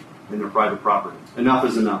family and their private property. Enough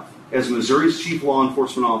is enough. As Missouri's chief law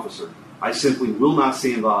enforcement officer, I simply will not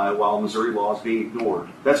stand by while Missouri law is being ignored.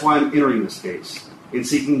 That's why I'm entering this case and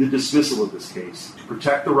seeking the dismissal of this case to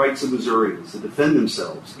protect the rights of Missourians to defend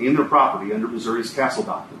themselves and their property under Missouri's Castle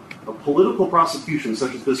Doctrine. A political prosecution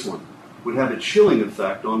such as this one would have a chilling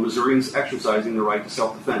effect on Missourians exercising their right to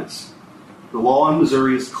self-defense. The law in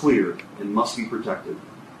Missouri is clear and must be protected.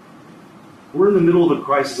 We're in the middle of a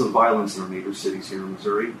crisis of violence in our neighbor cities here in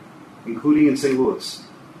Missouri, including in St. Louis.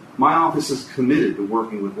 My office is committed to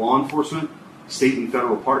working with law enforcement, state and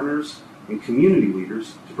federal partners, and community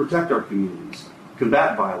leaders to protect our communities,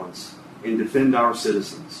 combat violence, and defend our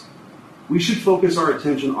citizens. We should focus our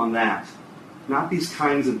attention on that, not these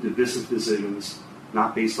kinds of divisive decisions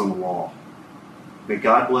not based on the law. May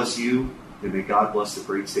God bless you, and may God bless the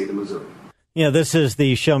great state of Missouri. You know, this is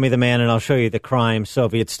the show me the man and I'll show you the crime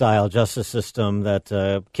Soviet-style justice system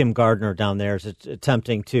that Kim Gardner down there is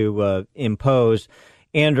attempting to impose.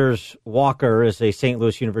 Anders Walker is a St.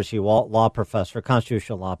 Louis University law professor,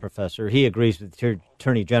 constitutional law professor. He agrees with the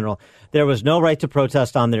Attorney General. There was no right to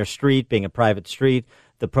protest on their street, being a private street.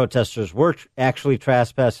 The protesters were actually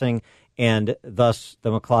trespassing, and thus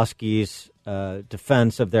the McCloskeys'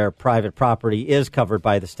 defense of their private property is covered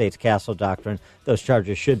by the state's Castle Doctrine. Those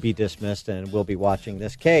charges should be dismissed, and we'll be watching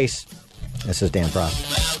this case. This is Dan Proft.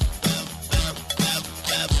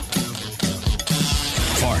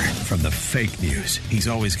 Far from the fake news, he's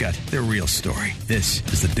always got the real story. This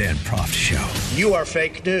is the Dan Proft Show. You are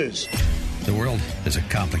fake news. The world is a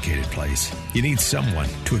complicated place. You need someone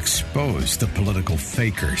to expose the political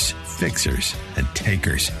fakers, fixers, and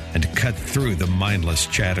takers, and to cut through the mindless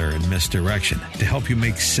chatter and misdirection to help you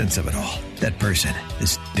make sense of it all. That person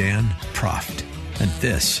is Dan Proft. And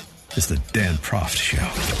this is the Dan Proft Show.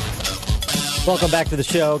 Welcome back to the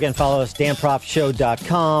show. Again, follow us,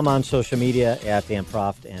 danproftshow.com, on social media, at Dan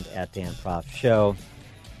Proft and at Dan Proft Show.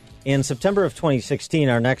 In September of 2016,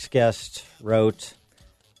 our next guest wrote,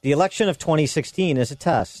 "The election of 2016 is a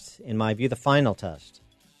test, in my view, the final test,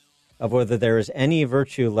 of whether there is any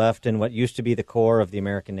virtue left in what used to be the core of the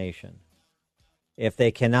American nation. If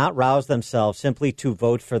they cannot rouse themselves simply to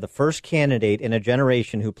vote for the first candidate in a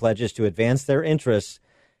generation who pledges to advance their interests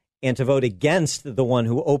and to vote against the one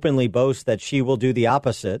who openly boasts that she will do the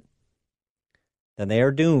opposite, then they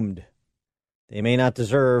are doomed. They may not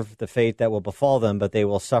deserve the fate that will befall them, but they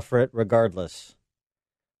will suffer it regardless."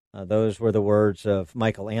 Those were the words of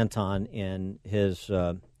Michael Anton in his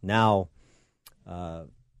now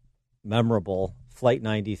memorable Flight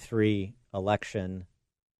 93 election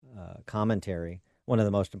commentary, one of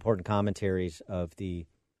the most important commentaries of the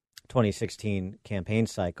 2016 campaign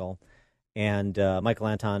cycle. And Michael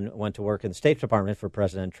Anton went to work in the State Department for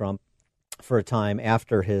President Trump for a time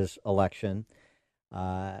after his election,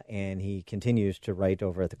 and he continues to write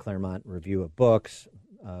over at the Claremont Review of Books.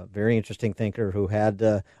 Very interesting thinker who had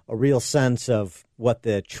a real sense of what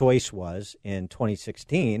the choice was in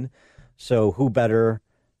 2016. So who better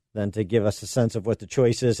than to give us a sense of what the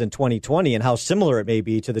choice is in 2020 and how similar it may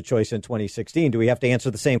be to the choice in 2016? Do we have to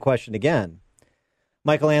answer the same question again?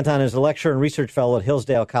 Michael Anton is a lecturer and research fellow at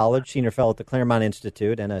Hillsdale College, senior fellow at the Claremont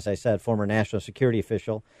Institute, and as I said, former national security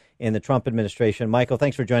official in the Trump administration. Michael,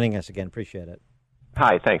 thanks for joining us again. Appreciate it.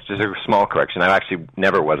 Hi, thanks. Just a small correction. I actually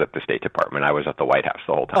never was at the State Department. I was at the White House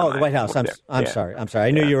the whole time. Oh, the White House. I'm sorry.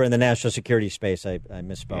 I knew you were in the national security space. I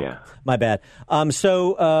misspoke. Yeah. My bad.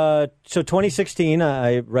 So 2016,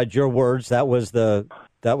 I read your words. That was the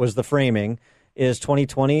framing. Is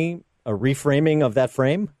 2020 a reframing of that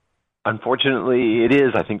frame? Unfortunately, it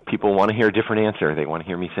is. I think people want to hear a different answer. They want to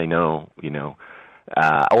hear me say no,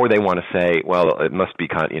 or they want to say, well, it must be,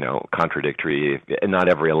 contradictory. Not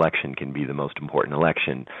every election can be the most important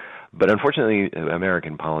election. But unfortunately,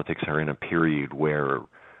 American politics are in a period where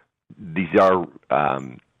these are,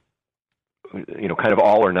 kind of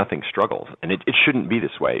all or nothing struggles. And it shouldn't be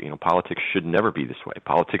this way. Politics should never be this way.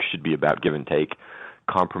 Politics should be about give and take,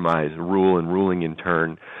 compromise, rule and ruling in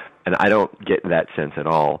turn. And I don't get that sense at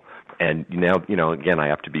all. And now, again, I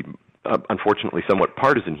have to be unfortunately somewhat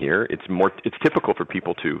partisan here. It's typical for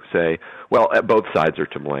people to say, well, both sides are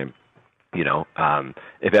to blame.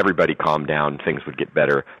 If everybody calmed down, things would get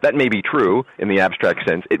better. That may be true in the abstract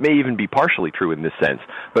sense. It may even be partially true in this sense.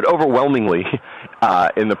 But overwhelmingly,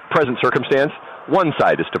 in the present circumstance, one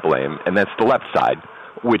side is to blame, and that's the left side,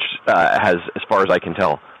 which has, as far as I can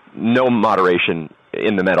tell, no moderation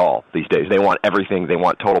in them at all these days. They want everything. They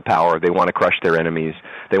want total power. They want to crush their enemies.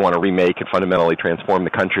 They want to remake and fundamentally transform the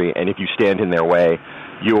country. And if you stand in their way,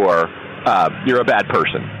 you're a bad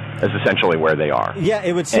person. Is essentially where they are. Yeah,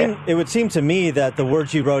 it would seem to me that the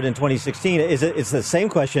words you wrote in 2016 it's the same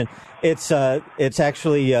question. It's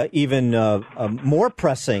actually even more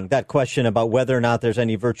pressing, that question about whether or not there's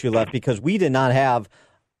any virtue left, because we did not have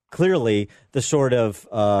clearly the sort of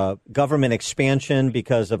government expansion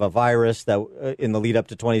because of a virus that in the lead up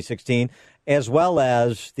to 2016, as well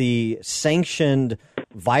as the sanctioned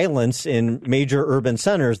violence in major urban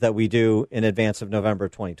centers that we do in advance of November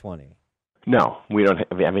 2020. No, we don't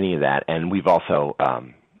have any of that. And we've also,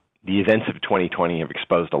 the events of 2020 have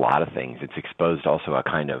exposed a lot of things. It's exposed also a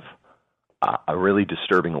kind of a really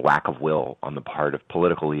disturbing lack of will on the part of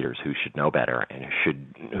political leaders who should know better and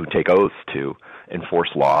who take oaths to enforce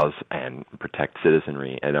laws and protect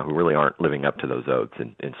citizenry, and who really aren't living up to those oaths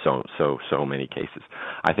in so many cases.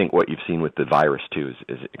 I think what you've seen with the virus too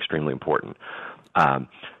is extremely important.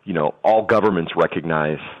 All governments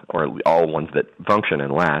recognize, or all ones that function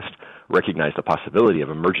and last, recognize the possibility of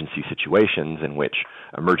emergency situations in which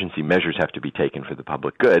emergency measures have to be taken for the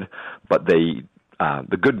public good, but the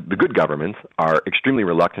good governments are extremely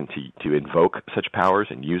reluctant to invoke such powers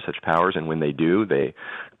and use such powers, and when they do, they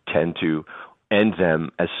tend to end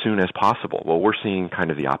them as soon as possible. Well, we're seeing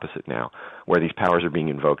kind of the opposite now, where these powers are being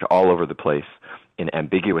invoked all over the place in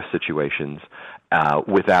ambiguous situations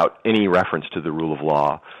without any reference to the rule of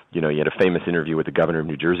law. You had a famous interview with the governor of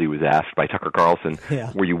New Jersey, was asked by Tucker Carlson,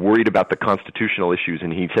 were you worried about the constitutional issues?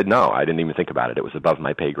 And he said, no, I didn't even think about it. It was above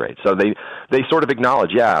my pay grade. So they sort of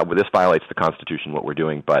acknowledge, this violates the Constitution, what we're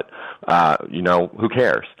doing, but, who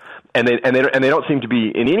cares? And they don't seem to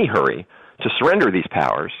be in any hurry to surrender these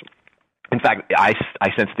powers. In fact, I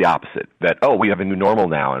sense the opposite, that, we have a new normal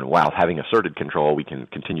now, and while having asserted control, we can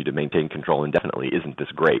continue to maintain control indefinitely. Isn't this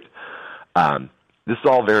great? This is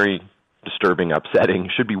all very disturbing, upsetting,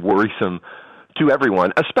 should be worrisome to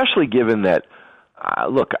everyone, especially given that,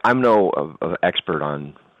 I'm no expert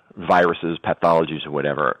on viruses, pathologies, or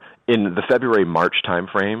whatever. In the February-March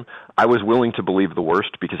timeframe, I was willing to believe the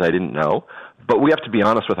worst because I didn't know, but we have to be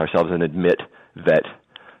honest with ourselves and admit that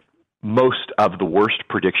most of the worst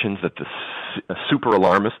predictions that the super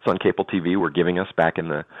alarmists on cable TV were giving us back in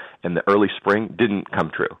the early spring didn't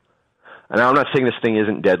come true. And I'm not saying this thing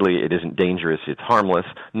isn't deadly, it isn't dangerous, it's harmless.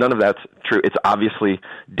 None of that's true. It's obviously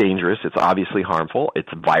dangerous, it's obviously harmful, it's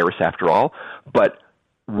a virus after all. But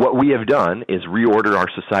what we have done is reorder our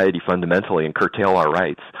society fundamentally and curtail our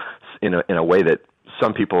rights in a way that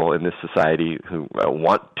some people in this society who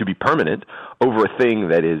want to be permanent over a thing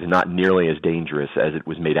that is not nearly as dangerous as it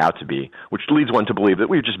was made out to be, which leads one to believe that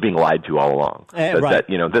we were just being lied to all along. Right. That,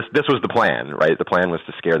 this was the plan, right? The plan was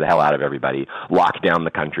to scare the hell out of everybody, lock down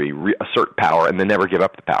the country, assert power, and then never give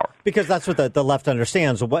up the power. Because that's what the left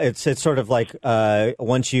understands. It's sort of like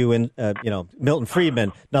once Milton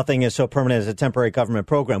Friedman, nothing is so permanent as a temporary government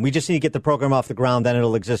program. We just need to get the program off the ground, then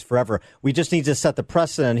it'll exist forever. We just need to set the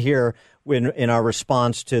precedent here in our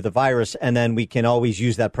response to the virus, and then we can always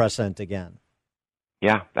use that precedent again.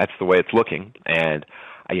 Yeah, that's the way it's looking, and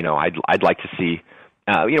I'd like to see.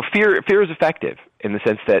 Fear is effective in the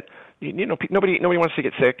sense that nobody wants to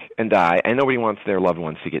get sick and die, and nobody wants their loved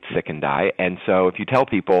ones to get sick and die. And so, if you tell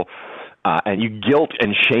people and you guilt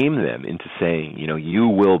and shame them into saying, you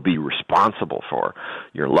will be responsible for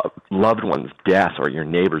your loved one's death or your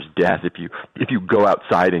neighbor's death if you go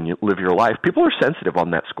outside and you live your life, people are sensitive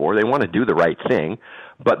on that score. They want to do the right thing,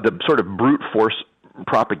 but the sort of brute force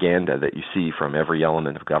propaganda that you see from every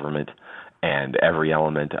element of government and every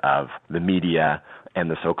element of the media and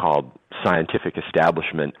the so-called scientific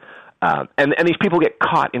establishment, and these people get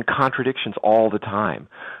caught in contradictions all the time.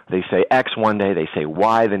 They say X one day, they say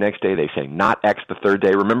Y the next day, they say not X the third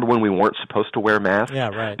day. Remember when we weren't supposed to wear masks? Yeah,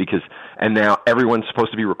 right. And now everyone's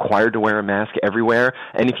supposed to be required to wear a mask everywhere.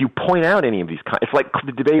 And if you point out any of these, it's like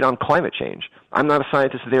the debate on climate change. I'm not a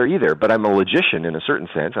scientist there either, but I'm a logician in a certain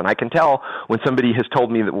sense, and I can tell when somebody has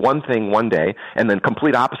told me that one thing one day and then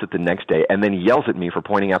complete opposite the next day, and then yells at me for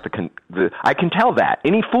pointing out I can tell that.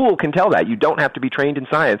 Any fool can tell that. You don't have to be trained in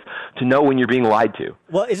science to know when you're being lied to.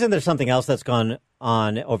 Well, isn't there something else that's gone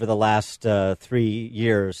on over the last 3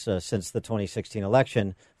 years since the 2016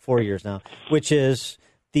 election, 4 years now, which is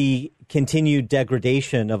the continued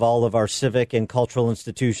degradation of all of our civic and cultural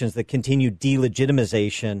institutions, the continued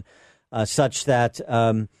delegitimization, such that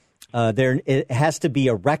it has to be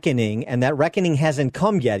a reckoning, and that reckoning hasn't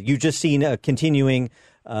come yet. You've just seen a continuing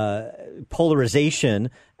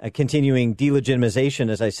polarization, a continuing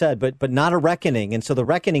delegitimization, as I said, but not a reckoning, and so the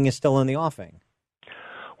reckoning is still in the offing.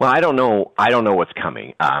 Well, I don't know what's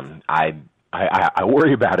coming. I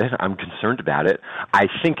worry about it. I'm concerned about it. I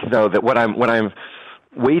think, though, that what I'm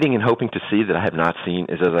waiting and hoping to see that I have not seen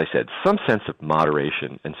is, as I said, some sense of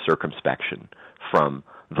moderation and circumspection from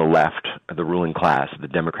the left, the ruling class, the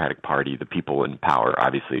Democratic Party, the people in power.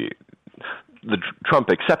 Obviously, the Trump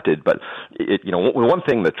accepted, but one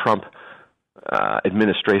thing the Trump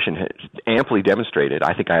administration has amply demonstrated,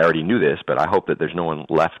 I think I already knew this, but I hope that there's no one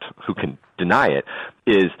left who can deny it,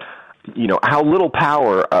 is how little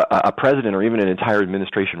power a president or even an entire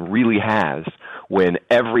administration really has when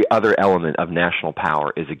every other element of national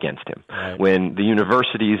power is against him. Right. When the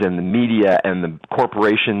universities and the media and the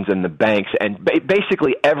corporations and the banks and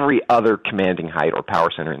basically every other commanding height or power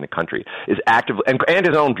center in the country is actively, and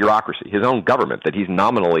his own bureaucracy, his own government that he's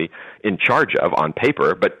nominally in charge of on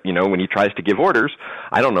paper, but when he tries to give orders,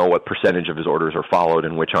 I don't know what percentage of his orders are followed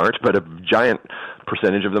and which aren't, but a giant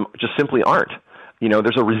percentage of them just simply aren't.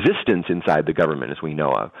 There's a resistance inside the government, as we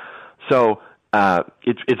know of. So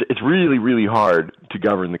it's really, really hard to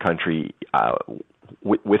govern the country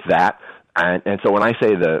with that. And so when I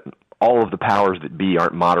say all of the powers that be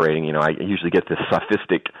aren't moderating, I usually get this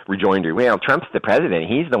sophistic rejoinder. Well, Trump's the president;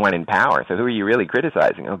 he's the one in power. So who are you really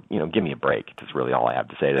criticizing? Oh, give me a break. That's really all I have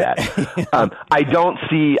to say to that. I don't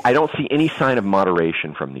see any sign of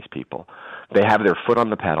moderation from these people. They have their foot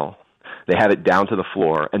on the pedal. They have it down to the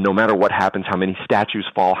floor, and no matter what happens, how many statues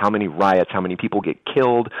fall, how many riots, how many people get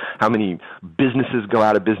killed, how many businesses go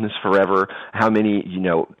out of business forever, how many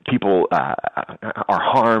people are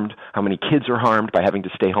harmed, how many kids are harmed by having to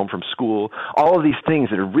stay home from school, all of these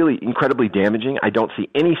things that are really incredibly damaging, I don't see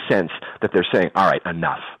any sense that they're saying, all right,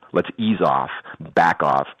 enough, let's ease off, back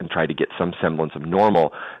off, and try to get some semblance of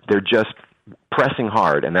normal. They're just pressing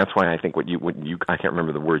hard, and that's why I think what you I can't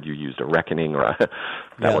remember the word you used, a reckoning or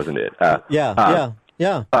that wasn't it. Yeah.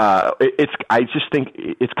 I just think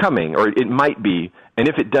it's coming, or it might be, and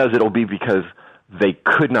if it does, it'll be because they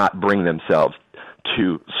could not bring themselves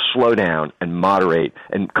to slow down and moderate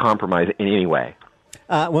and compromise in any way.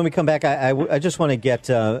 When we come back, I just want to get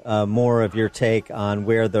more of your take on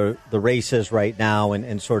where the race is right now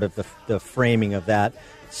and sort of the framing of that.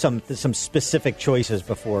 Some specific choices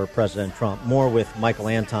before President Trump. More with Michael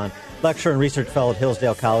Anton, lecturer and research fellow at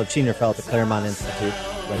Hillsdale College, senior fellow at the Claremont Institute.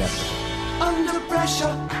 Right after. Under pressure.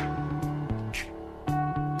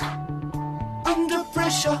 Under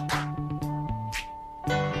pressure.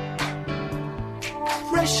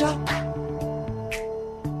 Pressure.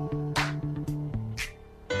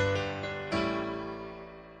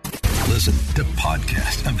 Listen to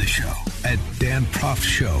podcast of the show at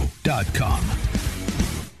danproftshow.com.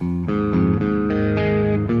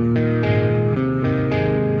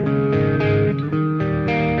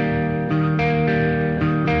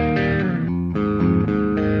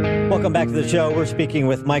 Welcome back to the show. We're speaking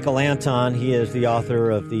with Michael Anton. He is the author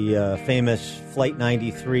of the famous Flight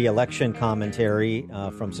 93 election commentary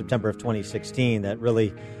from September of 2016 that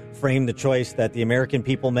really framed the choice that the American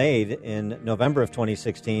people made in November of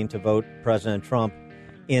 2016 to vote President Trump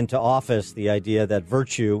into office, the idea that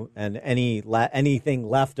virtue and anything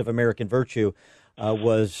left of American virtue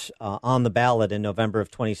was on the ballot in November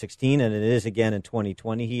of 2016, and it is again in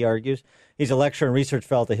 2020, he argues. He's a lecturer and research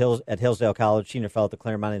fellow at Hillsdale College, senior fellow at the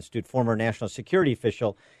Claremont Institute, former national security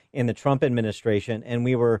official in the Trump administration. And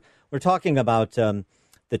we're talking about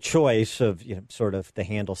the choice of sort of the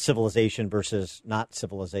handle civilization versus not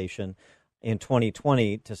civilization in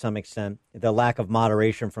 2020 to some extent, the lack of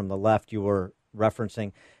moderation from the left you were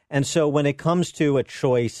referencing. And so when it comes to a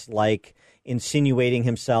choice like insinuating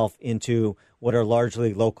himself into what are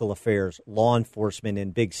largely local affairs, law enforcement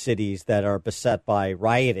in big cities that are beset by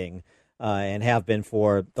rioting and have been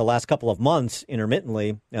for the last couple of months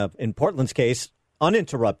intermittently, in Portland's case,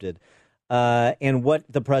 uninterrupted, and what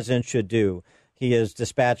the president should do. He has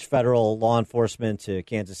dispatched federal law enforcement to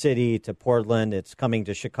Kansas City, to Portland. It's coming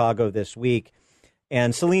to Chicago this week.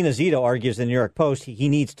 And Selena Zito argues in the New York Post he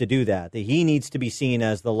needs to do that he needs to be seen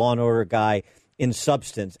as the law and order guy in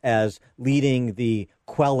substance, as leading the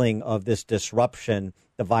quelling of this disruption,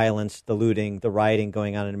 the violence, the looting, the rioting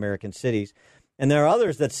going on in American cities. And there are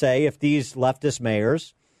others that say if these leftist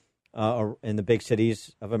mayors in the big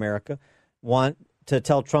cities of America want to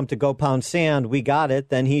tell Trump to go pound sand, we got it,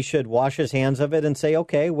 then he should wash his hands of it and say,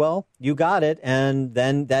 okay, well, you got it. And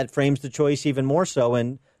then that frames the choice even more so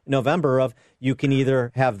in November of you can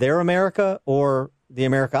either have their America or the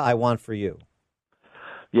America I want for you.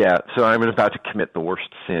 Yeah, so I'm about to commit the worst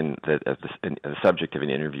sin that the subject of an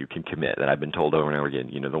interview can commit, that I've been told over and over again.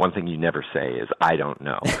 The one thing you never say is, I don't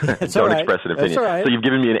know. Don't express an opinion. Right. So you've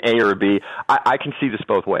given me an A or a B. I can see this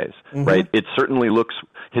both ways, right? It certainly looks,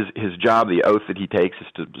 his job, the oath that he takes is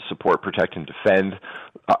to support, protect, and defend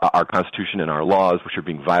our Constitution and our laws, which are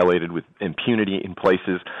being violated with impunity in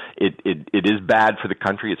places. It is bad for the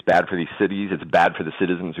country. It's bad for these cities. It's bad for the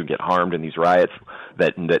citizens who get harmed in these riots,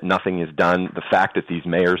 that nothing is done. The fact that these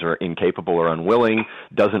mayors are incapable or unwilling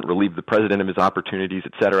doesn't relieve the president of his opportunities,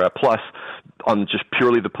 et cetera. Plus, on just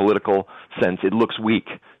purely the political sense, it looks weak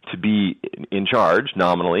to be in charge,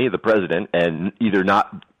 nominally, the president, and either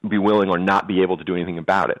not be willing or not be able to do anything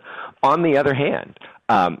about it. On the other hand,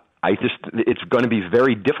 it's going to be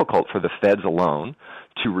very difficult for the feds alone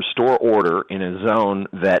to restore order in a zone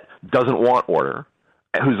that doesn't want order,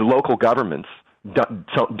 whose local governments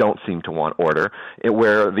don't seem to want order,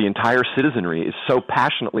 where the entire citizenry is so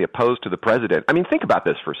passionately opposed to the president. I mean, think about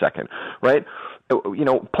this for a second, right?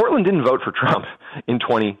 Portland didn't vote for Trump in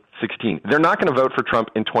 2016. They're not going to vote for Trump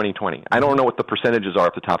in 2020. I don't know what the percentages are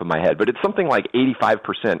off the top of my head, but it's something like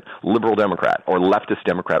 85% liberal Democrat or leftist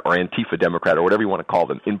Democrat or Antifa Democrat or whatever you want to call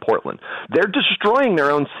them in Portland. They're destroying their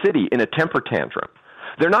own city in a temper tantrum.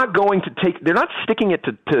 They're not going to they're not sticking it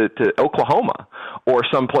to Oklahoma or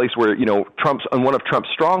someplace where, Trump's on one of Trump's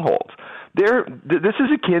strongholds. This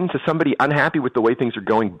is akin to somebody unhappy with the way things are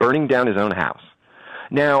going, burning down his own house.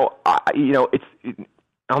 Now, it's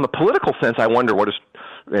on the political sense, I wonder what is,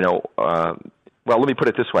 well, let me put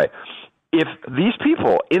it this way. If these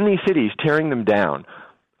people in these cities tearing them down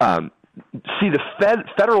see the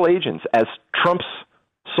federal agents as Trump's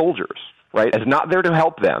soldiers, right, as not there to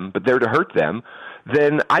help them, but there to hurt them,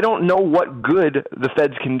 then I don't know what good the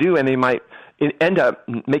feds can do, and they might end up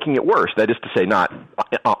making it worse. That is to say, not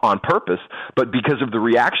on purpose, but because of the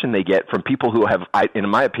reaction they get from people who have, in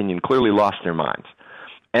my opinion, clearly lost their minds.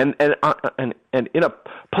 And in a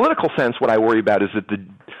political sense, what I worry about is that the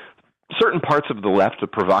certain parts of the left, the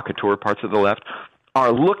provocateur parts of the left,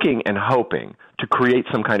 are looking and hoping to create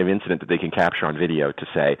some kind of incident that they can capture on video to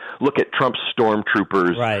say, look at Trump's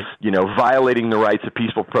stormtroopers, right, violating the rights of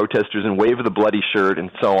peaceful protesters and wave the bloody shirt and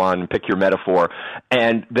so on, pick your metaphor,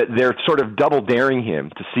 and that they're sort of double daring him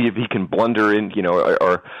to see if he can blunder in,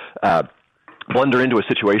 blunder into a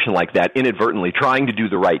situation like that inadvertently, trying to do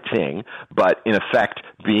the right thing, but in effect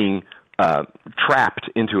being trapped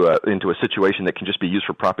into a situation that can just be used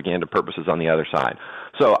for propaganda purposes on the other side.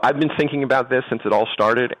 So I've been thinking about this since it all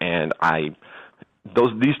started, and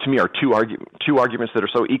these to me are two arguments that are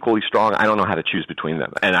so equally strong. I don't know how to choose between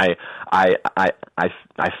them, and I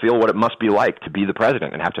feel what it must be like to be the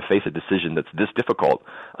president and have to face a decision that's this difficult.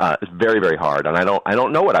 It's very, very hard, and I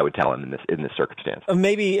don't know what I would tell him in this circumstance.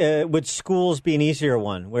 Maybe would schools be an easier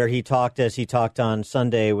one, where he talked on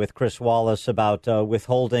Sunday with Chris Wallace about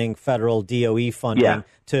withholding federal DOE funding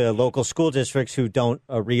to local school districts who don't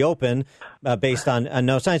reopen based on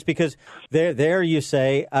no science, because there you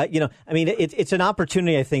say, it's an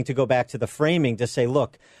opportunity, I think, to go back to the framing to say,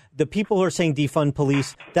 look, the people who are saying defund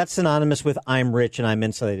police, that's synonymous with I'm rich and I'm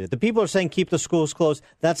insulated. The people who are saying keep the schools closed,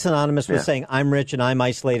 that's synonymous with saying I'm rich and I'm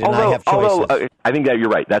isolated and I have choices. I think that you're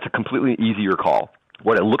right. That's a completely easier call.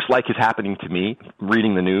 what it looks like is happening to me,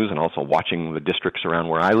 reading the news and also watching the districts around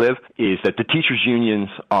where I live, is that the teachers' unions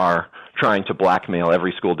are trying to blackmail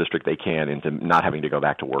every school district they can into not having to go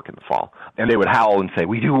back to work in the fall. And they would howl and say,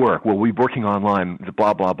 we do work. Well, we're working online,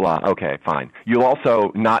 blah, blah, blah. Okay, fine. You'll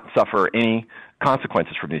also not suffer any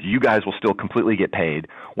consequences from this. You guys will still completely get paid.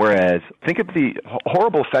 Whereas, think of the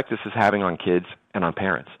horrible effect this is having on kids and on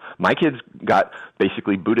parents. My kids got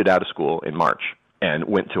basically booted out of school in March and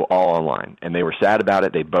went to all online. And they were sad about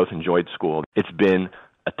it. They both enjoyed school. It's been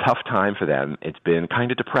a tough time for them. It's been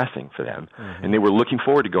kind of depressing for them. Mm-hmm. And they were looking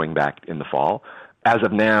forward to going back in the fall. As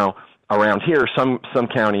of now, around here, some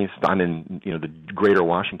counties, I'm in the greater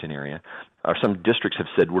Washington area, or some districts have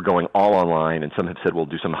said we're going all online, and some have said we'll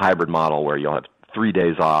do some hybrid model where you'll have 3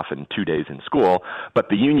 days off and 2 days in school. But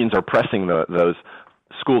the unions are pressing those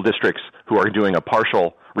school districts who are doing a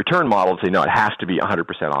partial return model to say, no, it has to be 100%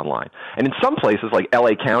 online. And in some places, like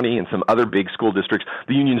L.A. County and some other big school districts,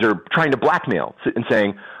 the unions are trying to blackmail and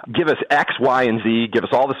saying, give us X, Y, and Z, give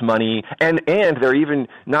us all this money, and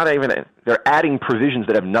they're adding provisions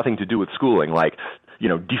that have nothing to do with schooling, like,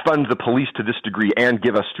 defund the police to this degree and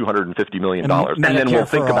give us $250 million. And then we'll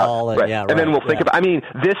think about, I mean,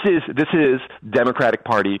 this is Democratic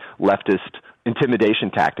Party leftist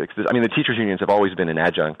intimidation tactics. I mean, the teachers' unions have always been an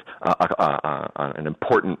adjunct, an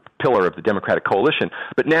important pillar of the Democratic coalition,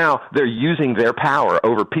 but now they're using their power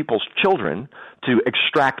over people's children to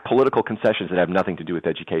extract political concessions that have nothing to do with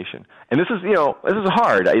education. And this is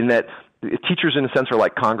hard in that teachers, in a sense, are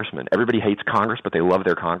like congressmen. Everybody hates Congress, but they love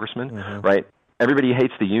their congressman, right? Everybody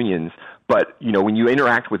hates the unions, but, when you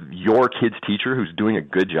interact with your kid's teacher who's doing a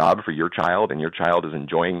good job for your child and your child is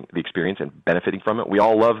enjoying the experience and benefiting from it, we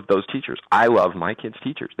all love those teachers. I love my kids'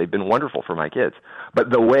 teachers. They've been wonderful for my kids. But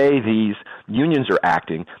the way these unions are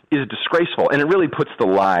acting is disgraceful, and it really puts the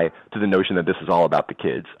lie to the notion that this is all about the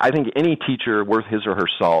kids. I think any teacher worth his or her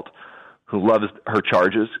salt who loves her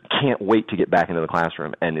charges can't wait to get back into the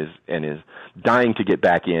classroom and is dying to get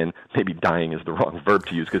back in. Maybe dying is the wrong verb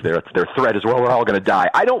to use because their threat is, well, we're all going to die.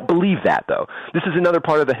 I don't believe that, though. This is another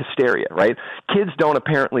part of the hysteria, right? Kids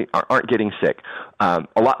aren't getting sick.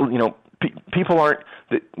 People aren't.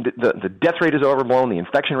 The death rate is overblown. The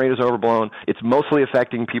infection rate is overblown. It's mostly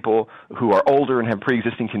affecting people who are older and have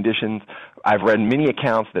pre-existing conditions. I've read many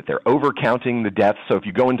accounts that they're overcounting the deaths. So if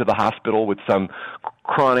you go into the hospital with some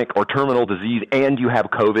chronic or terminal disease and you have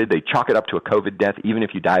COVID, they chalk it up to a COVID death, even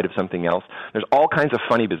if you died of something else. There's all kinds of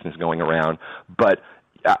funny business going around. But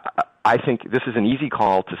I think this is an easy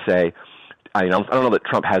call to say, I don't know that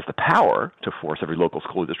Trump has the power to force every local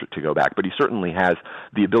school district to go back, but he certainly has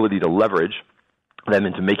the ability to leverage them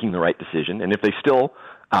into making the right decision. And if they still,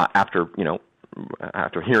 after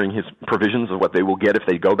hearing his provisions of what they will get if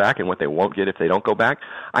they go back and what they won't get if they don't go back,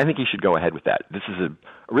 I think he should go ahead with that. This is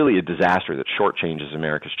really a disaster that shortchanges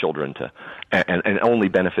America's children and only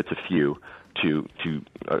benefits a few to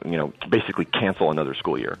basically cancel another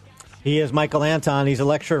school year. He is Michael Anton. He's a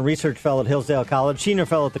lecturer and research fellow at Hillsdale College, senior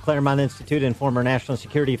fellow at the Claremont Institute, and former national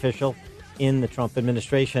security official in the Trump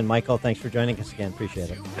administration. Michael, thanks for joining us again. Appreciate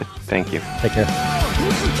it. Thank you. Take care.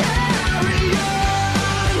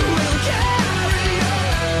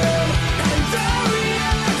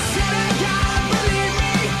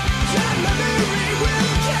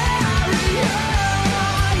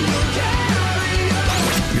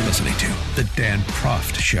 You're listening to The Dan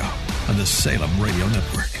Proft Show on the Salem Radio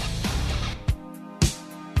Network.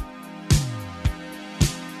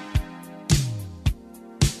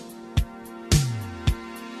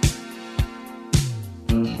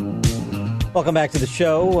 Welcome back to the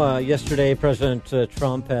show. Yesterday, President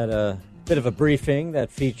Trump had a bit of a briefing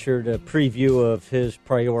that featured a preview of his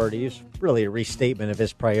priorities, really a restatement of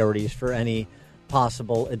his priorities for any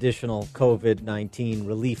possible additional COVID-19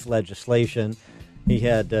 relief legislation. He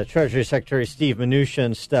had Treasury Secretary Steve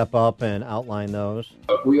Mnuchin step up and outline those.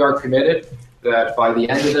 We are committed that by the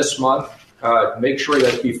end of this month, make sure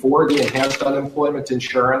that before the enhanced unemployment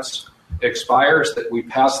insurance expires, that we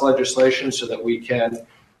pass legislation so that we can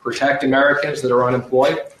protect Americans that are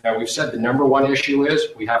unemployed. Now, we've said the number one issue is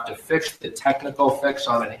we have to fix the technical fix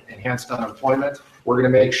on enhanced unemployment. We're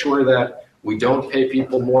going to make sure that we don't pay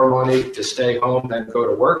people more money to stay home than go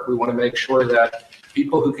to work. We want to make sure that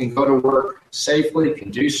people who can go to work safely can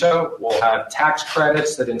do so. We'll have tax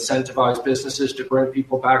credits that incentivize businesses to bring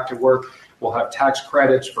people back to work. We'll have tax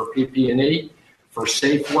credits for PP&E, for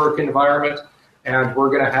safe work environment, and we're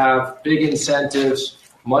going to have big incentives,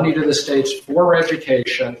 money to the states for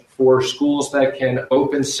education, for schools that can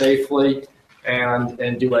open safely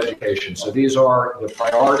and do education. So these are the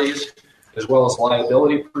priorities, as well as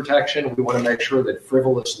liability protection. We want to make sure that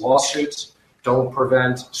frivolous lawsuits don't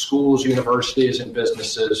prevent schools, universities, and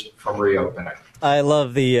businesses from reopening. I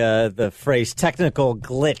love the phrase technical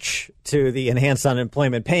glitch to the enhanced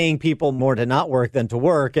unemployment, paying people more to not work than to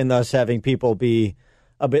work, and thus having people be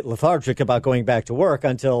a bit lethargic about going back to work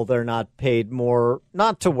until they're not paid more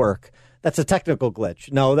not to work. That's a technical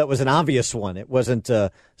glitch. No, that was an obvious one. It wasn't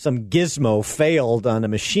some gizmo failed on a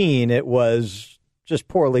machine. It was just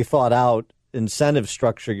poorly thought out incentive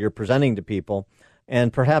structure you're presenting to people.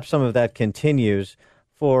 And perhaps some of that continues.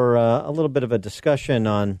 For a little bit of a discussion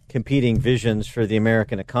on competing visions for the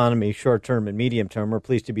American economy, short-term and medium-term, we're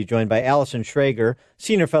pleased to be joined by Allison Schrager,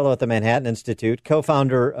 Senior Fellow at the Manhattan Institute,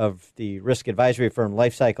 co-founder of the risk advisory firm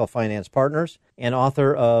Lifecycle Finance Partners, and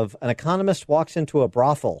author of An Economist Walks into a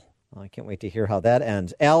Brothel. I can't wait to hear how that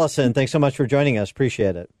ends. Allison, thanks so much for joining us.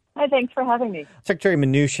 Appreciate it. Hi, thanks for having me. Secretary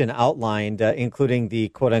Mnuchin outlined, including the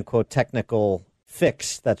quote-unquote technical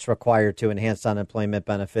fix that's required to enhance unemployment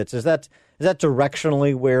benefits. Is that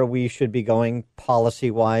directionally where we should be going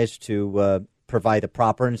policy-wise to provide the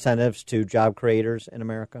proper incentives to job creators in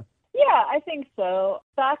America? Yeah, I think so.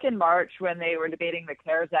 Back in March when they were debating the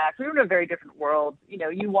CARES Act, we were in a very different world. You know,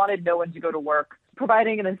 you wanted no one to go to work.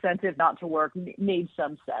 Providing an incentive not to work made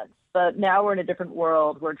some sense. But now we're in a different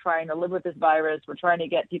world. We're trying to live with this virus. We're trying to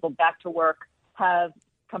get people back to work, have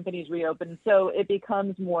companies reopen. So it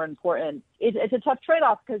becomes more important. It's a tough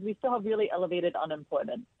trade-off because we still have really elevated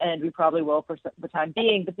unemployment, and we probably will for the time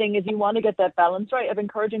being. The thing is, you want to get that balance right of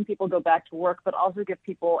encouraging people to go back to work, but also give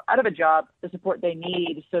people out of a job the support they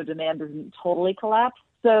need so demand doesn't totally collapse.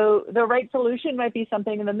 So the right solution might be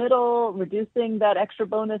something in the middle, reducing that extra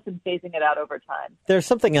bonus and phasing it out over time. There's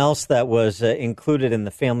something else that was included in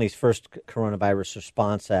the Families First Coronavirus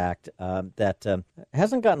Response Act that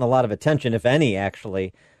hasn't gotten a lot of attention, if any,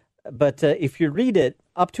 actually. But if you read it,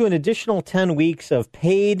 up to an additional 10 weeks of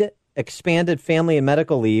paid expanded family and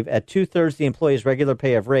medical leave at 2/3 the employee's regular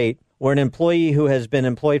pay of rate, or an employee who has been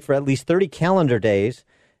employed for at least 30 calendar days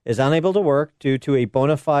is unable to work due to a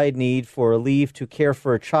bona fide need for a leave to care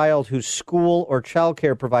for a child whose school or child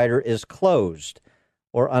care provider is closed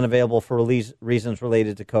or unavailable for reasons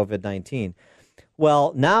related to COVID-19.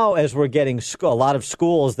 Well, now as we're getting a lot of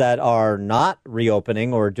schools that are not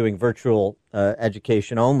reopening or doing virtual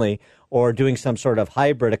education only or doing some sort of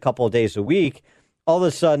hybrid a couple of days a week, all of a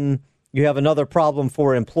sudden you have another problem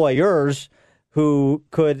for employers who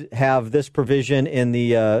could have this provision in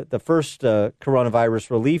the first coronavirus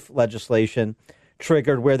relief legislation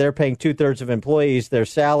triggered where they're paying 2/3 of employees their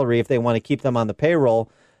salary if they want to keep them on the payroll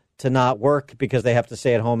to not work because they have to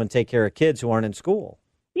stay at home and take care of kids who aren't in school.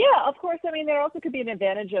 Yeah, of course. I mean, there also could be an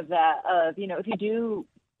advantage of that of, you know, if you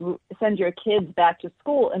do send your kids back to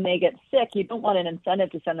school and they get sick, you don't want an incentive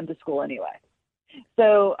to send them to school anyway.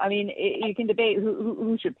 So, I mean, you can debate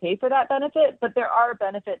who should pay for that benefit, but there are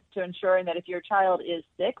benefits to ensuring that if your child is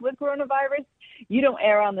sick with coronavirus, you don't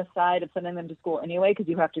err on the side of sending them to school anyway because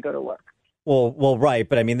you have to go to work. Well, right.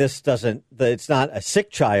 But I mean, it's not a sick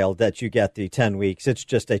child that you get the 10 weeks. It's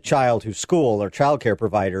just a child whose school or child care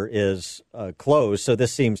provider is closed. So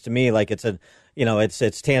this seems to me like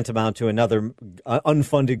it's tantamount to another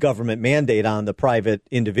unfunded government mandate on the private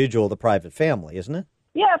individual, the private family, isn't it?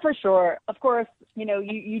 Yeah, for sure. Of course, you know,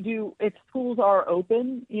 you do, if schools are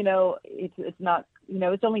open, you know, it's not, you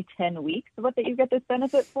know, it's only 10 weeks that you get this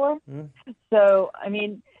benefit for. So, I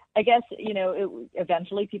mean, I guess, you know,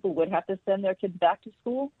 eventually people would have to send their kids back to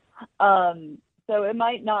school. So it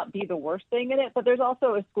might not be the worst thing in it, but there's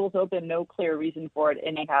also, if school's open, no clear reason for it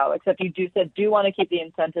anyhow, except you do want to keep the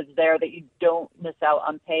incentives there that you don't miss out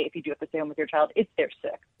on pay if you do have to stay home with your child if they're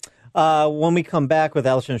sick. When we come back with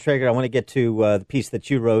Allison Schrager, I want to get to the piece that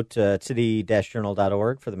you wrote at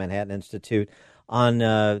city-journal.org for the Manhattan Institute on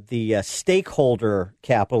the stakeholder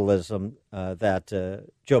capitalism that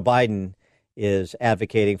Joe Biden is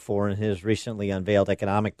advocating for in his recently unveiled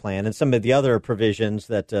economic plan and some of the other provisions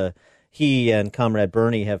that he and Comrade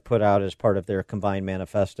Bernie have put out as part of their combined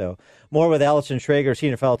manifesto. More with Allison Schrager,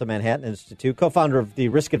 Senior Fellow at the Manhattan Institute, co-founder of the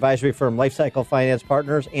risk advisory firm Lifecycle Finance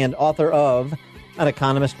Partners, and author of An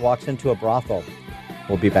Economist Walks into a Brothel.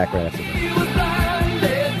 We'll be back right after this.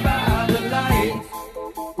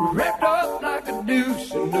 Wrapped up like a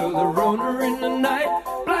deuce, another runner in the night,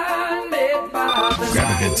 blinded by the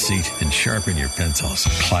Grab a good seat and sharpen your pencils.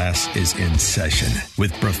 Class is in session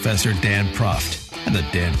with Professor Dan Proft and the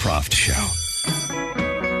Dan Proft Show.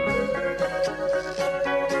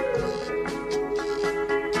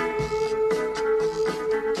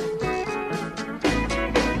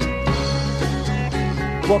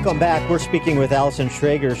 Welcome back. We're speaking with Allison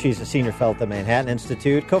Schrager. She's a senior fellow at the Manhattan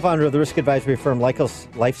Institute, co-founder of the risk advisory firm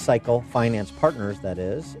Life Cycle Finance Partners, that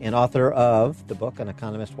is, and author of the book, An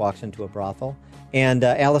Economist Walks Into a Brothel. And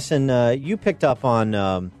Allison, you picked up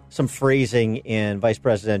on some phrasing in Vice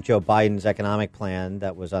President Joe Biden's economic plan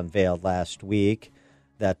that was unveiled last week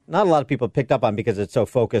that not a lot of people picked up on because it's so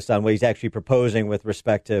focused on what he's actually proposing with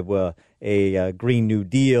respect to a Green New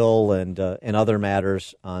Deal and other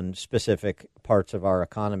matters on specific parts of our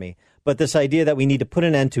economy. But this idea that we need to put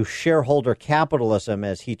an end to shareholder capitalism,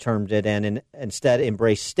 as he termed it, and instead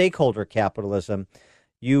embrace stakeholder capitalism,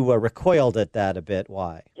 you recoiled at that a bit.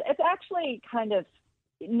 Why? It's actually kind of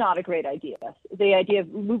not a great idea. The idea of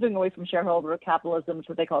moving away from shareholder capitalism is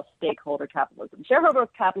what they call stakeholder capitalism. Shareholder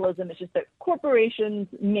capitalism is just that corporations'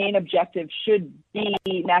 main objective should be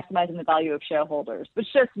maximizing the value of shareholders, which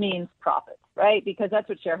just means profits, right? Because that's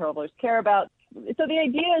what shareholders care about. So the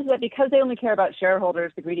idea is that because they only care about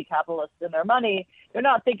shareholders, the greedy capitalists and their money, they're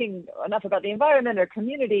not thinking enough about the environment or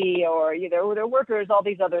community or their workers, all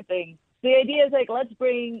these other things. The idea is like, let's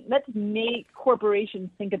make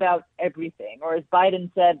corporations think about everything, or as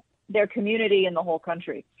Biden said, their community and the whole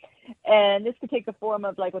country. And this could take the form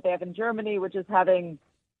of like what they have in Germany, which is having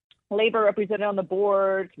labor represented on the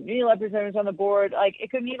board, community representatives on the board. Like,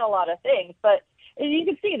 it could mean a lot of things, but you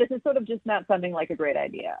can see this is sort of just not sounding like a great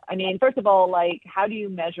idea. I mean, first of all, like, how do you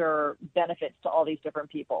measure benefits to all these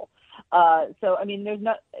different people? So, I mean, there's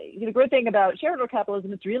not the great thing about shareholder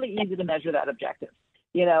capitalism. It's really easy to measure that objective.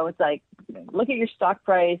 It's like, look at your stock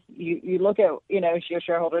price. You look at, your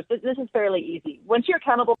shareholders. This is fairly easy. Once you're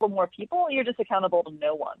accountable to more people, you're just accountable to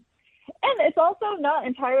no one. And it's also not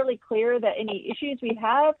entirely clear that any issues we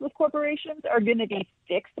have with corporations are going to be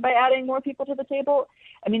fixed by adding more people to the table.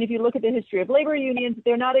 I mean, if you look at the history of labor unions,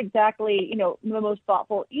 they're not exactly, the most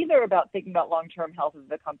thoughtful either about thinking about long-term health of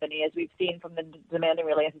the company, as we've seen from the demanding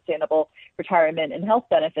really unsustainable retirement and health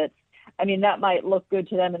benefits. I mean, that might look good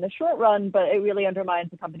to them in the short run, but it really undermines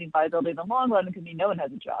the company's viability in the long run because no one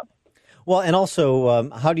has a job. Well, and also,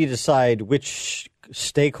 how do you decide which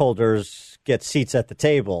stakeholders get seats at the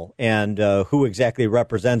table and who exactly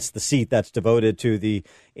represents the seat that's devoted to the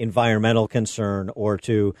environmental concern or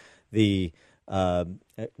to the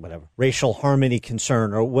racial harmony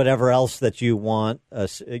concern or whatever else that you want,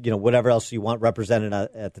 whatever else you want represented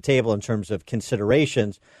at the table in terms of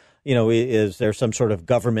considerations? Is there some sort of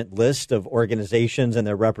government list of organizations and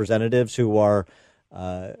their representatives who are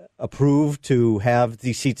approved to have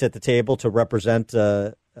these seats at the table to represent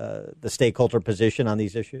the stakeholder position on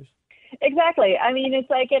these issues? Exactly. I mean, it's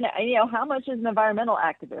like, how much is an environmental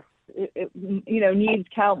activist? Needs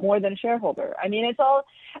count more than a shareholder. I mean, I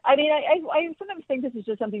sometimes think this is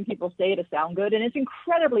just something people say to sound good, and it's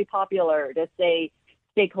incredibly popular to say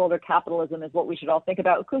stakeholder capitalism is what we should all think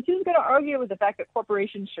about, because who's going to argue with the fact that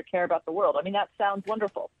corporations should care about the world? I mean, that sounds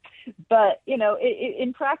wonderful. But,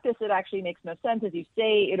 in practice, it actually makes no sense. As you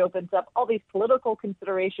say, it opens up all these political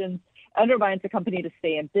considerations, undermines the company to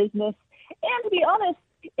stay in business. And to be honest,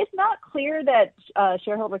 it's not clear that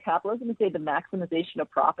shareholder capitalism, say the maximization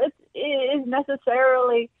of profits, is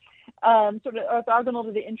necessarily sort of orthogonal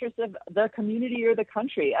to the interests of the community or the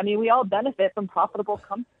country. I mean, we all benefit from profitable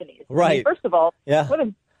companies. Right. I mean, first of all, yeah.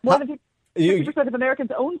 more than 50% of Americans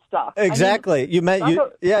own stock. Exactly.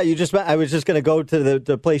 I was just going to go to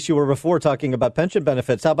the place you were before talking about pension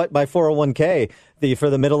benefits. How about my 401k, for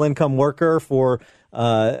the middle income worker, for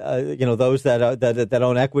those that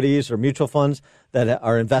own equities or mutual funds that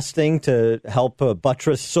are investing to help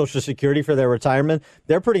buttress Social Security for their retirement?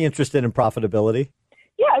 They're pretty interested in profitability.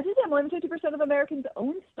 Yeah, as you said, more than 50% of Americans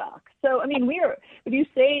own stock. So, I mean, if you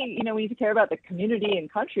say, we need to care about the community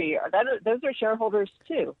and country, those are shareholders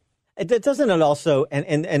too. It doesn't it also,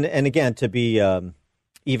 and again, to be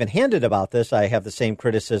even-handed about this, I have the same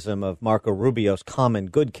criticism of Marco Rubio's common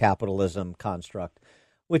good capitalism construct,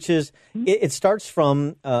 which is it starts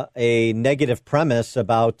from a negative premise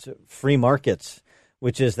about free markets,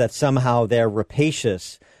 which is that somehow they're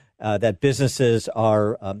rapacious, that businesses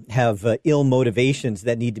have ill motivations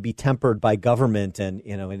that need to be tempered by government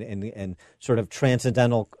and sort of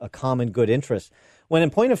transcendental common good interests. When in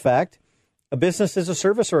point of fact, a business is a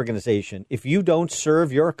service organization. If you don't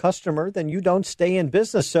serve your customer, then you don't stay in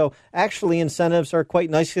business. So actually, incentives are quite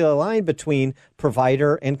nicely aligned between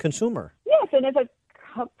provider and consumer. Yes, and if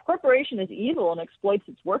a corporation is evil and exploits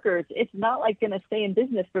its workers, it's not like going to stay in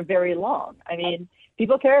business for very long. I mean,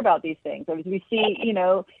 people care about these things. As we see,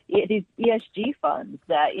 these ESG funds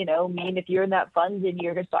that, mean if you're in that fund, then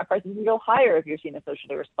your stock prices will go higher if you're seen as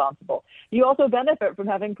socially responsible. You also benefit from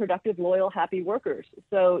having productive, loyal, happy workers.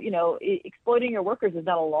 So, exploiting your workers is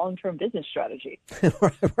not a long-term business strategy.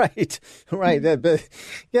 Right.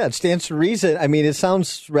 Yeah, it stands to reason. I mean, it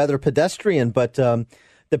sounds rather pedestrian, but the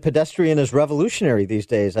pedestrian is revolutionary these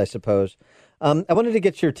days, I suppose. I wanted to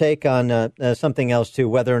get your take on something else, too,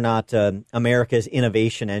 whether or not America's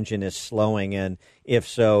innovation engine is slowing, and if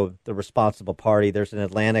so, the responsible party. There's an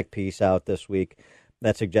Atlantic piece out this week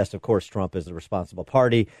that suggests, of course, Trump is the responsible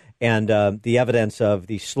party, and the evidence of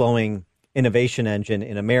the slowing innovation engine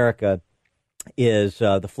in America is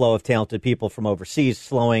the flow of talented people from overseas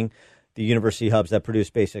slowing. The university hubs that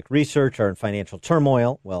produce basic research are in financial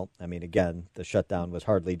turmoil. Well, I mean, again, the shutdown was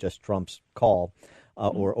hardly just Trump's call.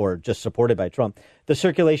 Or just supported by Trump. The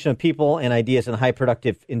circulation of people and ideas in high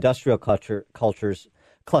productive industrial clusters,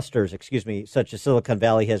 such as Silicon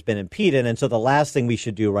Valley, has been impeded. And so the last thing we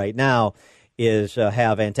should do right now is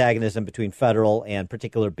have antagonism between federal and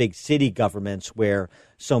particular big city governments where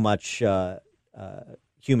so much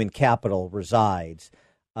human capital resides.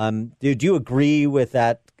 Do you agree with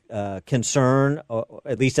that concern, or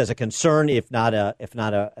at least as a concern, if not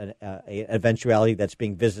an eventuality that's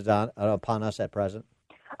being visited upon us at present?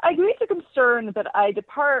 I agree with the concern, but I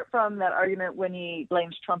depart from that argument when he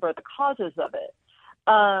blames Trump for the causes of it.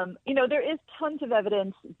 There is tons of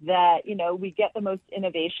evidence that, we get the most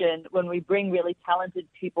innovation when we bring really talented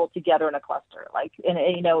people together in a cluster.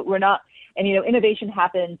 Innovation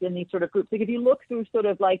happens in these sort of groups. Like if you look through sort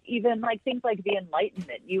of like even like things like the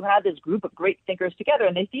Enlightenment, you have this group of great thinkers together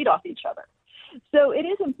and they feed off each other. So it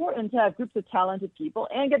is important to have groups of talented people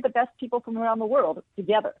and get the best people from around the world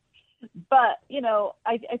together. But,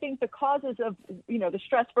 I think the causes of, the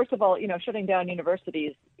stress, first of all, shutting down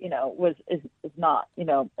universities, is not,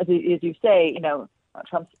 as you say,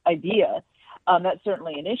 Trump's idea. That's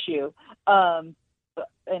certainly an issue.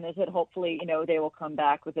 And is it hopefully, they will come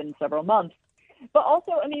back within several months. But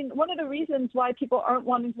also, one of the reasons why people aren't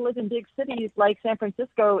wanting to live in big cities like San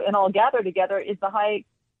Francisco and all gather together is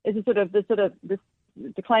this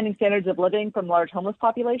declining standards of living from large homeless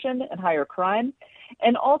population and higher crime.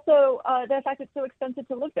 And also the fact it's so expensive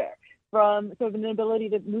to live there from sort of an inability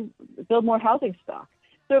to build more housing stock.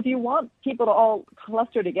 So if you want people to all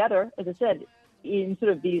cluster together, as I said, in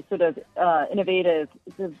sort of these sort of innovative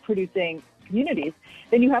sort of producing communities,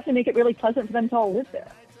 then you have to make it really pleasant for them to all live there.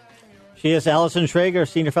 She is Allison Schrager,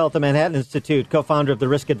 Senior Fellow at the Manhattan Institute, co-founder of the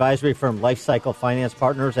risk advisory firm Life Cycle Finance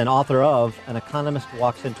Partners, and author of An Economist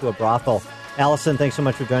Walks into a Brothel. Allison, thanks so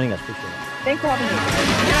much for joining us. Appreciate it. Thanks for having me.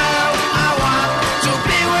 I want to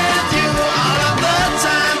be with you all of the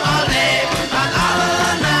time, all day, and all of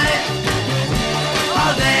the night,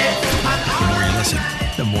 all day. The more you listen,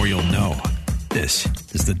 the more you'll know. This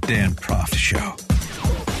is the Dan Proft Show.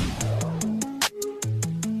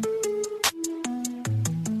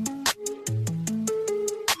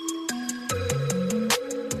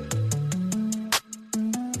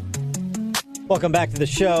 Welcome back to the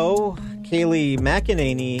show. Kayleigh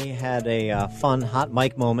McEnany had a fun hot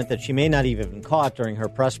mic moment that she may not even have caught during her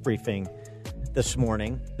press briefing this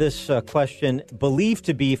morning. This question, believed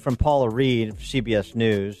to be from Paula Reed of CBS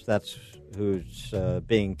News, that's who's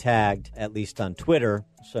being tagged, at least on Twitter.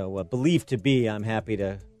 So believed to be, I'm happy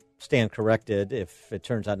to stand corrected if it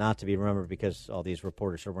turns out not to be. Remember, because all these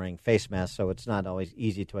reporters are wearing face masks, so it's not always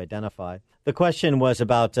easy to identify. The question was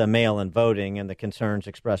about mail-in voting and the concerns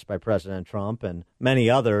expressed by President Trump and many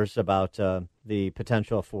others about the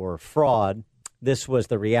potential for fraud. This was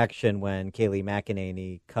the reaction when Kayleigh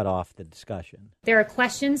McEnany cut off the discussion. There are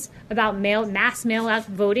questions about mass mail-out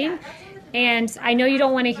voting, and I know you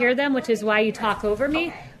don't want to hear them, which is why you talk over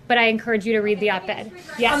me. But I encourage you to read the op-ed.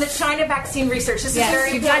 Yes. On the China vaccine research. This yes. is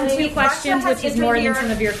very You've gotten 2 questions, which is more than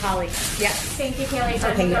some of your colleagues. Yes. Thank you, Kayleigh.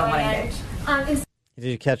 Okay, you don't want to Did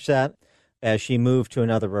you catch that? As she moved to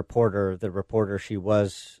another reporter, the reporter she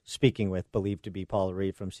was speaking with, believed to be Paula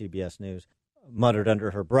Reed from CBS News, muttered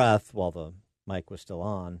under her breath while the mic was still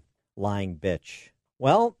on, lying bitch.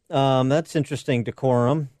 Well, that's interesting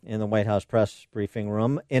decorum in the White House press briefing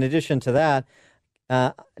room. In addition to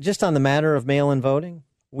that, just on the matter of mail-in voting,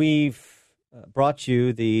 we've brought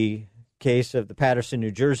you the case of the Paterson,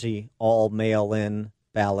 New Jersey, all mail-in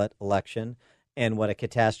ballot election and what a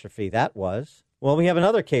catastrophe that was. Well, we have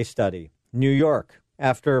another case study, New York.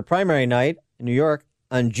 After primary night in New York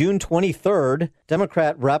on June 23rd,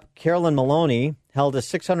 Democrat Rep. Carolyn Maloney held a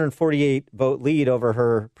 648-vote lead over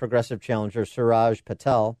her progressive challenger, Suraj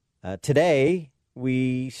Patel. Today,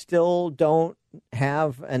 we still don't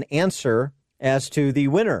have an answer as to the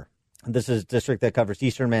winner This is a district that covers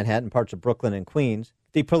eastern Manhattan, parts of Brooklyn and Queens.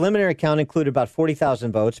 The preliminary count included about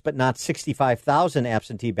 40,000 votes, but not 65,000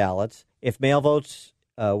 absentee ballots. If mail votes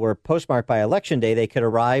were postmarked by Election Day, they could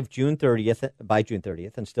arrive by June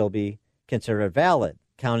 30th and still be considered valid.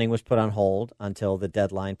 Counting was put on hold until the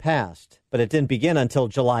deadline passed. But it didn't begin until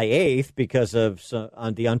July 8th because of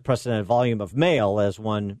the unprecedented volume of mail, as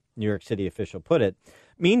one New York City official put it.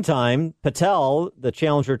 Meantime, Patel, the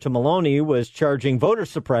challenger to Maloney, was charging voter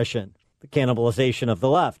suppression, the cannibalization of the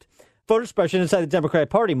left. Voter suppression inside the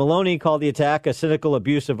Democratic Party. Maloney called the attack a cynical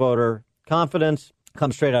abuse of voter confidence.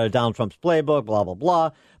 Comes straight out of Donald Trump's playbook, blah, blah,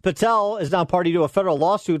 blah. Patel is now party to a federal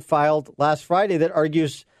lawsuit filed last Friday that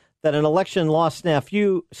argues that an election law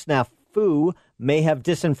snafu may have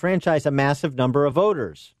disenfranchised a massive number of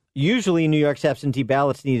voters. Usually, New York's absentee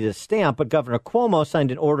ballots needed a stamp, but Governor Cuomo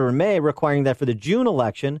signed an order in May requiring that for the June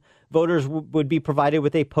election, voters would be provided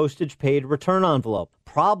with a postage-paid return envelope.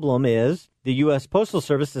 Problem is, the U.S. Postal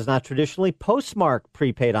Service does not traditionally postmark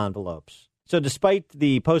prepaid envelopes. So despite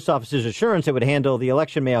the post office's assurance it would handle the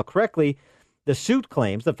election mail correctly, the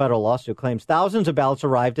federal lawsuit claims thousands of ballots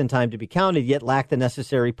arrived in time to be counted, yet lacked the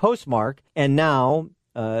necessary postmark. And now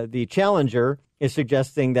the challenger is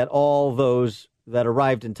suggesting that all those that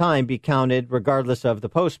arrived in time be counted regardless of the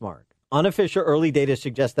postmark. Unofficial early data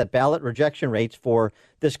suggests that ballot rejection rates for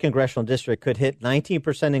this congressional district could hit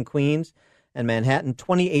 19% in Queens and Manhattan,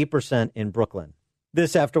 28% in Brooklyn.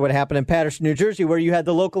 This after what happened in Paterson, New Jersey, where you had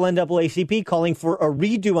the local NAACP calling for a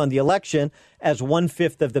redo on the election as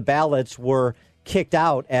 1/5 of the ballots were kicked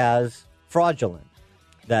out as fraudulent.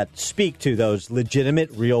 That speak to those legitimate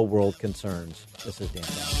real-world concerns. This is Dan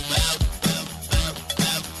Proft.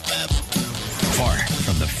 Far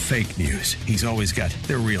from the fake news, he's always got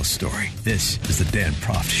the real story. This is the Dan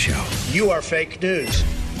Proft Show. You are fake news.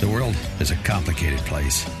 The world is a complicated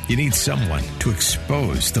place. You need someone to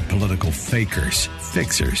expose the political fakers,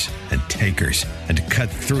 fixers, and takers, and to cut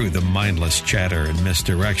through the mindless chatter and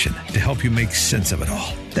misdirection to help you make sense of it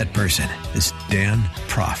all. That person is Dan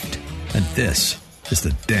Proft. And this is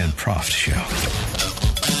the Dan Proft Show.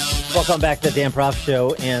 Welcome back to the Dan Proft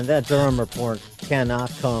Show. And that Durham report cannot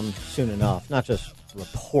come soon enough. Not just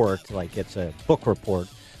report, like it's a book report,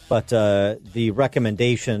 but the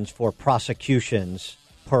recommendations for prosecutions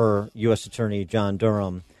per U.S. Attorney John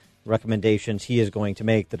Durham, recommendations he is going to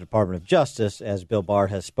make the Department of Justice, as Bill Barr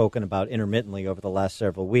has spoken about intermittently over the last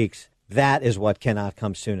several weeks. That is what cannot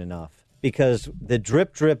come soon enough, because the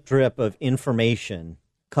drip, drip, drip of information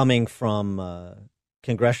coming from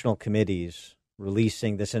congressional committees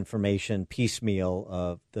releasing this information piecemeal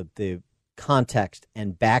of the context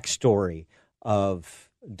and backstory of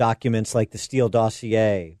documents like the Steele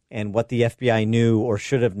dossier and what the FBI knew or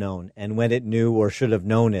should have known and when it knew or should have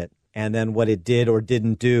known it, and then what it did or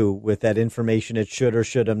didn't do with that information it should or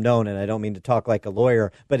should have known. And I don't mean to talk like a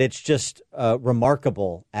lawyer, but it's just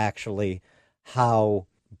remarkable, actually, how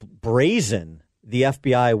brazen the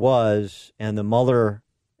FBI was and the Mueller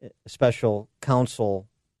special counsel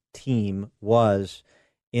team was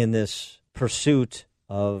in this pursuit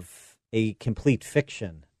of a complete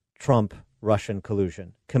fiction, Trump-Russian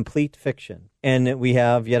collusion, complete fiction. And we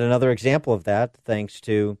have yet another example of that, thanks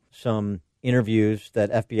to some interviews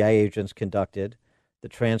that FBI agents conducted, the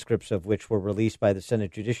transcripts of which were released by the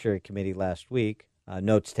Senate Judiciary Committee last week,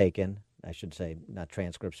 notes taken, I should say, not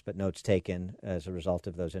transcripts, but notes taken as a result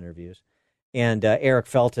of those interviews. And Eric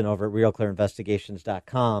Felton over at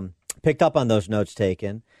RealClearInvestigations.com picked up on those notes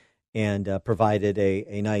taken and provided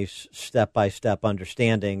a nice step-by-step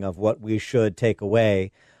understanding of what we should take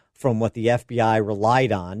away from what the FBI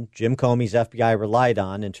relied on, Jim Comey's FBI relied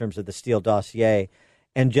on in terms of the Steele dossier,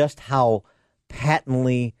 and just how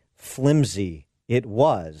patently flimsy it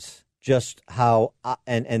was, just how,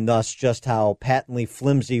 and thus just how patently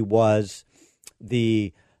flimsy was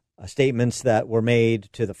the statements that were made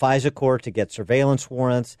to the FISA court to get surveillance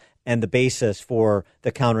warrants and the basis for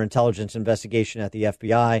the counterintelligence investigation at the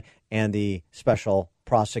FBI and the special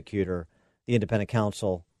prosecutor, the independent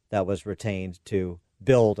counsel that was retained to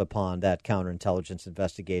build upon that counterintelligence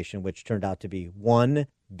investigation, which turned out to be one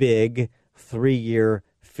big 3-year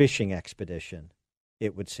fishing expedition,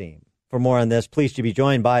 it would seem. For more on this, pleased to be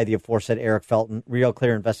joined by the aforesaid Eric Felton,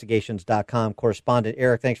 RealClearInvestigations.com correspondent.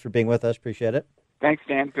 Eric, thanks for being with us. Appreciate it. Thanks,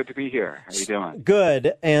 Dan. Good to be here. How are you doing?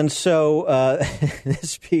 Good. And so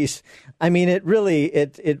this piece, I mean, it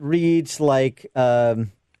reads like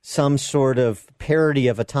some sort of parody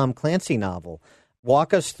of a Tom Clancy novel.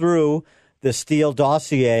 Walk us through the Steele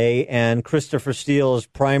dossier and Christopher Steele's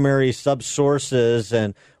primary subsources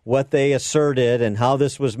and what they asserted and how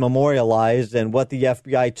this was memorialized and what the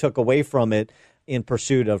FBI took away from it in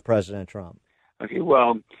pursuit of President Trump. Okay,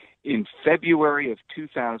 well, In February of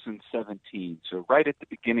 2017, so right at the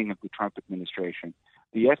beginning of the Trump administration,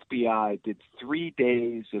 the FBI did 3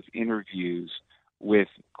 days of interviews with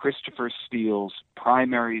Christopher Steele's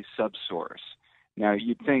primary subsource. Now,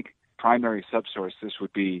 you'd think primary subsource, this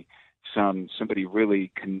would be somebody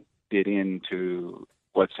really connected into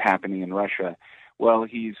what's happening in Russia. Well,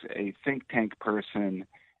 he's a think tank person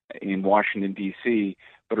in Washington, D.C.,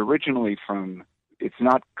 but originally it's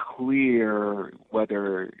not clear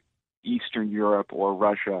whether Eastern Europe or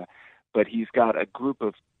Russia, but he's got a group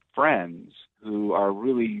of friends who are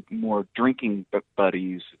really more drinking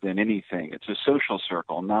buddies than anything. It's a social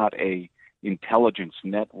circle, not a intelligence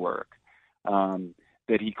network,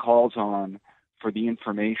 that he calls on for the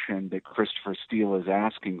information that Christopher Steele is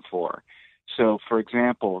asking for. So, for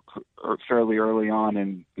example, fairly early on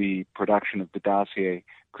in the production of the dossier,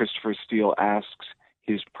 Christopher Steele asks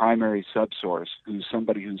his primary subsource, who's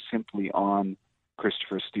somebody who's simply on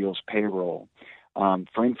Christopher Steele's payroll,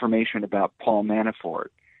 for information about Paul Manafort.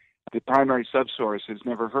 The primary subsource has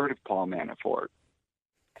never heard of Paul Manafort,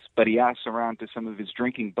 but he asks around to some of his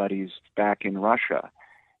drinking buddies back in Russia,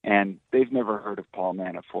 and they've never heard of Paul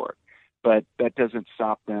Manafort. But that doesn't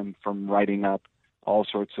stop them from writing up all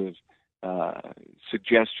sorts of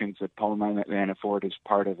suggestions that Paul Manafort is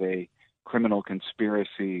part of a criminal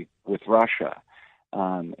conspiracy with Russia.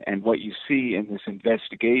 And what you see in this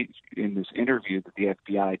in this interview that the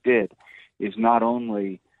FBI did, is not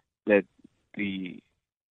only that the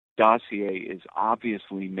dossier is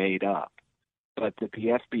obviously made up, but that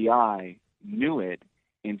the FBI knew it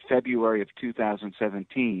in February of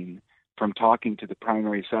 2017 from talking to the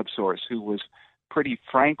primary subsource, who was pretty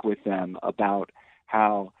frank with them about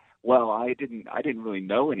how, well, I didn't really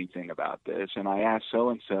know anything about this, and I asked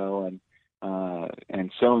so-and-so and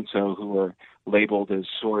so-and-so, who were labeled as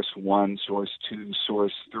source 1, source 2,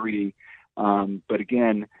 source 3. But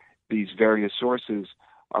again, these various sources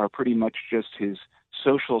are pretty much just his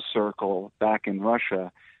social circle back in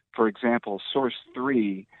Russia. For example, source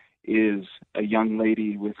 3 is a young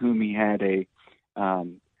lady with whom he had a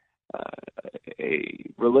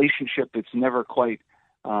relationship that's never quite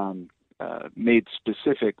made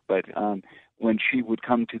specific, but when she would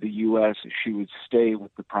come to the U.S., she would stay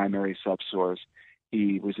with the primary subsource.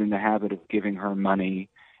 He was in the habit of giving her money,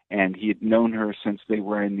 and he had known her since they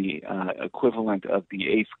were in the equivalent of the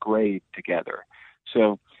 8th grade together.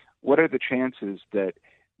 So what are the chances that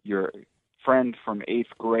your friend from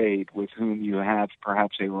 8th grade with whom you have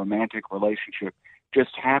perhaps a romantic relationship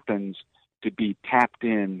just happens to be tapped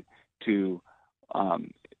in to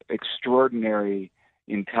extraordinary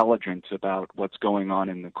intelligence about what's going on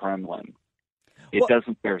in the Kremlin? It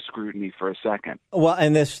doesn't bear scrutiny for a second. Well,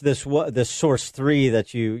 and this source 3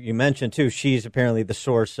 that you mentioned too, she's apparently the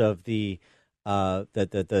source of the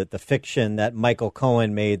fiction that Michael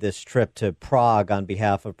Cohen made this trip to Prague on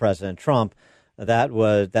behalf of President Trump.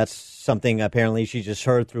 That's something apparently she just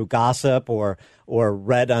heard through gossip or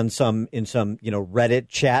read in some Reddit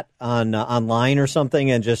chat online or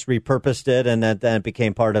something, and just repurposed it, and then it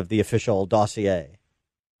became part of the official dossier.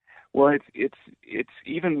 Well, it's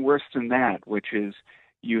even worse than that, which is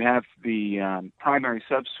you have the primary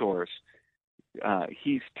subsource.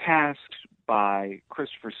 He's tasked by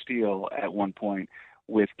Christopher Steele at one point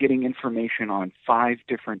with getting information on 5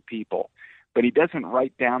 different people, but he doesn't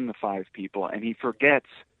write down the 5 people, and he forgets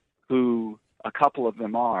who a couple of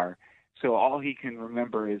them are. So all he can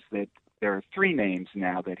remember is that there are 3 names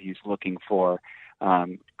now that he's looking for: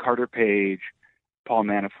 Carter Page, Paul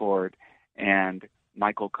Manafort, and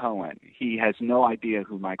Michael Cohen. He has no idea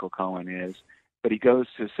who Michael Cohen is, but he goes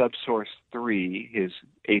to subsource 3, his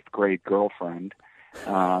 8th grade girlfriend,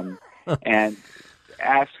 and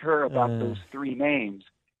asks her about those 3 names.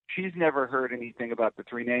 She's never heard anything about the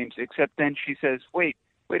 3 names, except then she says, wait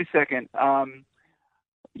a second,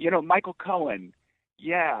 Michael Cohen.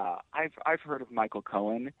 Yeah, I've heard of Michael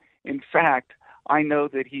Cohen. In fact, I know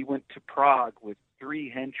that he went to Prague with 3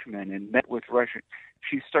 henchmen and met with Russian.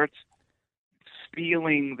 She starts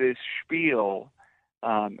spieling this spiel,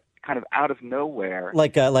 kind of out of nowhere,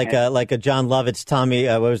 like a John Lovitz Tommy.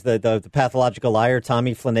 What was the pathological liar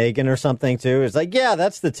Tommy Flanagan or something too? It's like, yeah,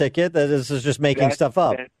 that's the ticket. This is just making stuff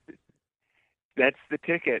up. That's the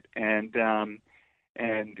ticket, and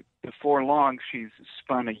before long, she's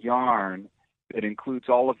spun a yarn that includes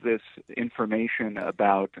all of this information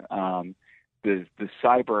about the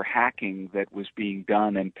cyber hacking that was being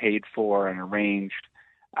done and paid for and arranged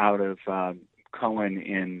out of Cohen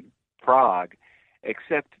in Prague,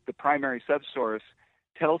 except the primary subsource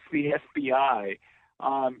tells the FBI,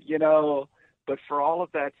 but for all of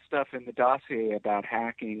that stuff in the dossier about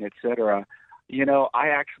hacking, etc., I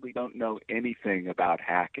actually don't know anything about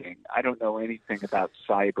hacking. I don't know anything about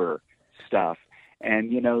cyber stuff.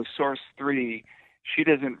 And, Source 3, she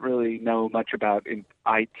doesn't really know much about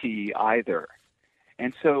IT either.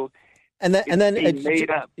 And so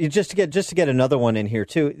just to get another one in here,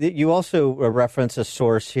 too, you also reference a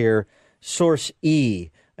source here, Source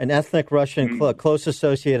E, an ethnic Russian close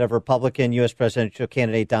associate of Republican U.S. presidential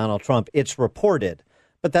candidate Donald Trump. It's reported.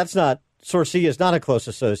 But that's not, Source E is not a close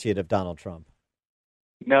associate of Donald Trump.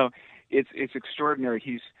 No, it's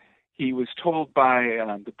extraordinary. He was told by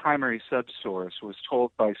the primary subsource was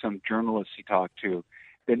told by some journalists he talked to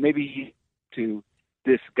that maybe to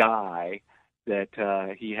this guy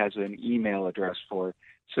that he has an email address for.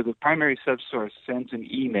 So the primary subsource sends an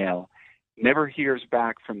email, never hears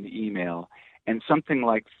back from the email, and something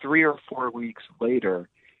like 3 or 4 weeks later,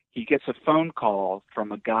 he gets a phone call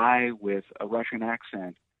from a guy with a Russian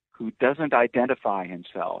accent who doesn't identify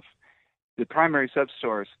himself. The primary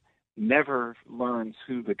subsource never learns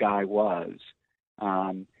who the guy was.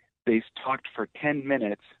 They talked for 10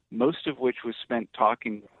 minutes, most of which was spent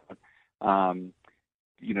talking, trying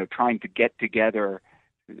to get together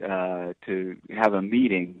to have a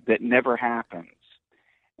meeting that never happens.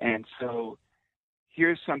 And so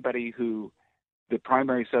here's somebody who the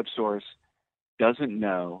primary subsource doesn't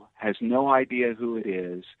know, has no idea who it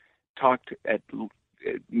is, talked at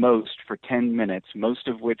most for 10 minutes, most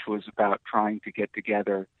of which was about trying to get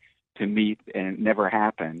together to meet, and it never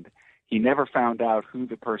happened. He never found out who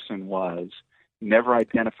the person was, never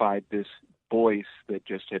identified this voice that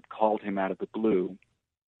just had called him out of the blue.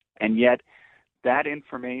 And yet that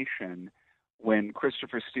information, when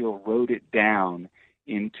Christopher Steele wrote it down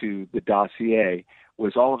into the dossier,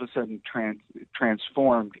 was all of a sudden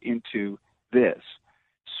transformed into this.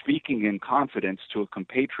 Speaking in confidence to a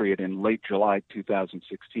compatriot in late July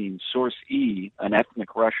 2016, Source E, an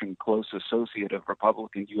ethnic Russian close associate of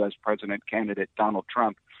Republican U.S. President candidate Donald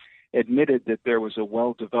Trump, admitted that there was a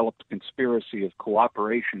well-developed conspiracy of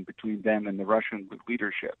cooperation between them and the Russian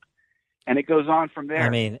leadership. And it goes on from there.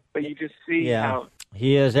 But you just see how...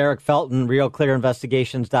 He is Eric Felton,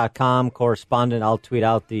 RealClearInvestigations.com correspondent. I'll tweet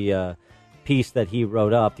out the piece that he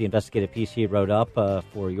wrote up, the investigative piece he wrote up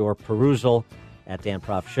for your perusal at Dan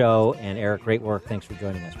Proft Show. And Eric, great work. Thanks for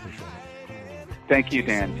joining us. Appreciate it. Thank you,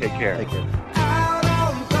 Dan. Take care. Take care.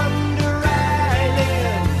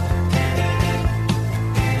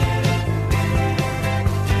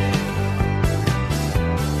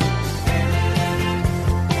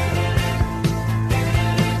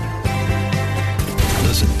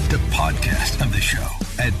 Listen to podcast of the show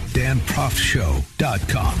at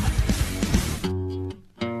danproftshow.com.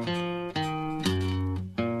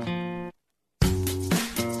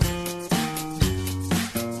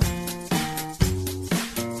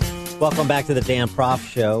 Welcome back to the Dan Proft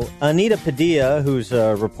Show. Anita Padilla, who's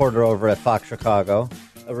a reporter over at Fox Chicago,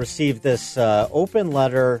 received this open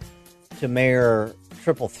letter to Mayor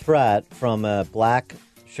Triple Threat from a black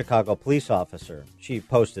Chicago police officer. She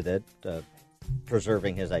posted it,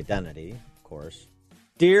 preserving his identity, of course.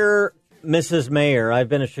 Dear Mrs. Mayor, I've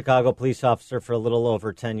been a Chicago police officer for a little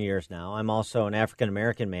over 10 years now. I'm also an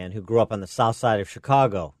African-American man who grew up on the south side of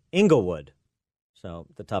Chicago, Inglewood, so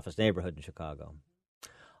the toughest neighborhood in Chicago.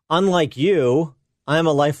 Unlike you, I'm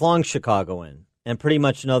a lifelong Chicagoan and pretty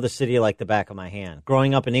much know the city like the back of my hand.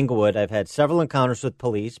 Growing up in Inglewood, I've had several encounters with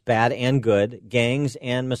police, bad and good, gangs,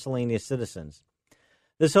 and miscellaneous citizens.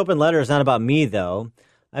 This open letter is not about me, though.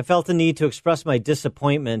 I felt the need to express my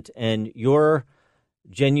disappointment and your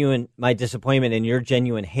genuine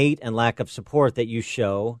hate and lack of support that you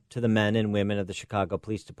show to the men and women of the Chicago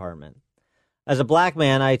Police Department. As a black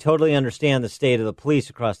man, I totally understand the state of the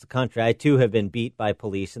police across the country. I, too, have been beat by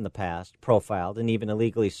police in the past, profiled, and even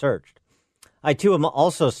illegally searched. I, too, am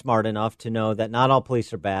also smart enough to know that not all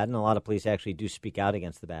police are bad, and a lot of police actually do speak out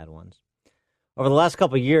against the bad ones. Over the last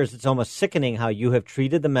couple of years, it's almost sickening how you have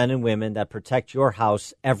treated the men and women that protect your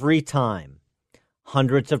house every time.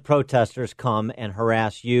 Hundreds of protesters come and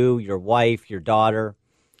harass you, your wife, your daughter.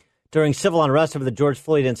 During civil unrest over the George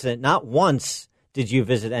Floyd incident, not once did you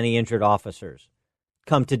visit any injured officers,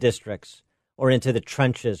 come to districts, or into the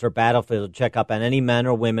trenches or battlefield to check up on any men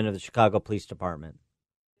or women of the Chicago Police Department?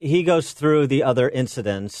 He goes through the other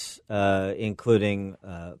incidents, including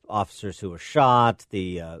officers who were shot,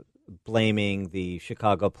 blaming the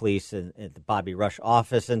Chicago police in the Bobby Rush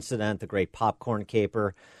office incident, the great popcorn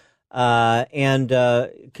caper, and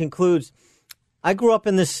concludes, I grew up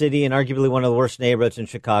in this city in arguably one of the worst neighborhoods in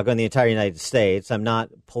Chicago in the entire United States. I'm not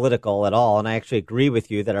political at all, and I actually agree with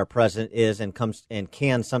you that our president is and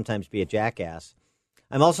can sometimes be a jackass.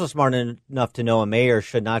 I'm also smart enough to know a mayor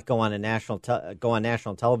should not go on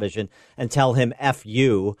national television and tell him F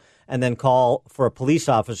you, and then call for a police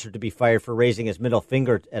officer to be fired for raising his middle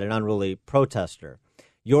finger at an unruly protester.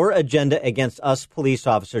 Your agenda against us police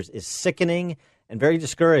officers is sickening and very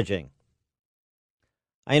discouraging.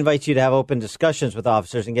 I invite you to have open discussions with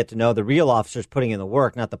officers and get to know the real officers putting in the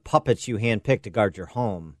work, not the puppets you handpicked to guard your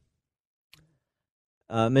home.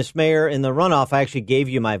 Ms. Mayor, in the runoff, I actually gave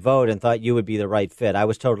you my vote and thought you would be the right fit. I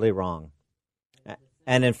was totally wrong.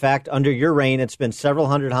 And in fact, under your reign, it's been several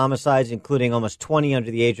hundred homicides, including almost 20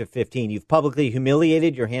 under the age of 15. You've publicly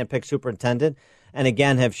humiliated your handpicked superintendent and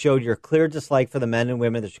again have showed your clear dislike for the men and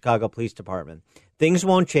women of the Chicago Police Department. Things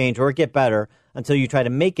won't change or get better until you try to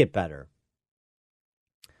make it better.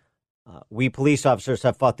 We police officers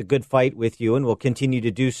have fought the good fight with you and will continue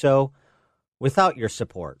to do so without your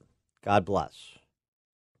support. God bless.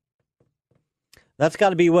 That's got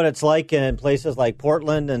to be what it's like in places like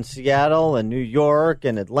Portland and Seattle and New York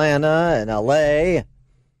and Atlanta and L.A.,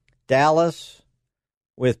 Dallas,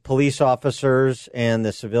 with police officers and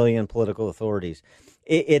the civilian political authorities.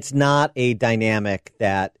 It's not a dynamic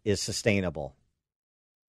that is sustainable.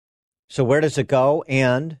 So where does it go?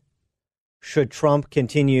 And should Trump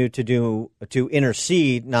continue to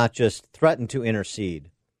intercede, not just threaten to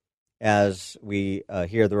intercede, as we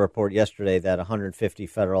hear the report yesterday that 150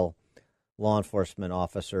 federal law enforcement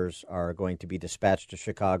officers are going to be dispatched to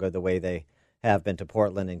Chicago the way they have been to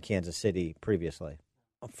Portland and Kansas City previously.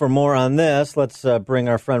 For more on this, let's bring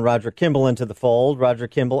our friend Roger Kimball into the fold. Roger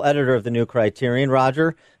Kimball, editor of the New Criterion.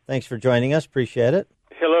 Roger, thanks for joining us. Appreciate it.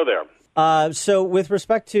 Hello there. So with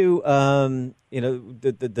respect to,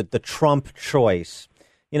 the Trump choice,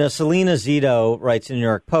 Selena Zito writes in the New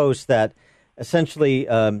York Post that essentially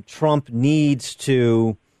Trump needs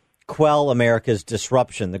to quell America's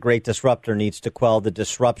disruption. The great disruptor needs to quell the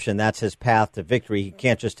disruption. That's his path to victory. He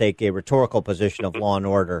can't just take a rhetorical position of law and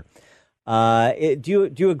order.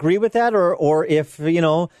 Do you agree with that? Or if,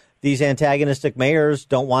 these antagonistic mayors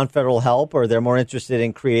don't want federal help, or they're more interested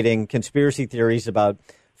in creating conspiracy theories about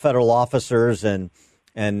federal officers and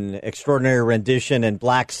extraordinary rendition and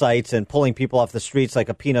black sites and pulling people off the streets like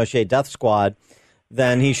a Pinochet death squad,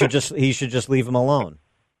 then he should just leave them alone.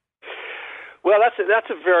 Well, that's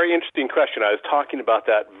a very interesting question. I was talking about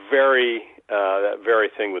that very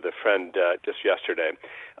thing with a friend just yesterday.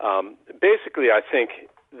 Basically, I think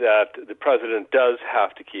that the president does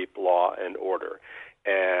have to keep law and order,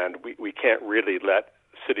 and we can't really let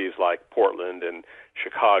cities like Portland and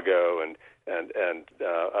Chicago and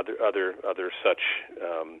other such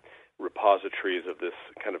repositories of this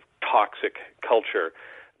kind of toxic culture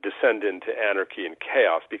descend into anarchy and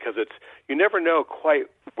chaos, because you never know quite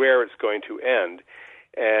where it's going to end.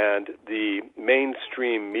 And the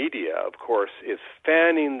mainstream media, of course, is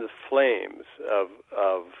fanning the flames of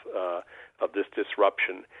this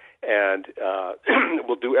disruption, and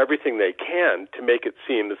will do everything they can to make it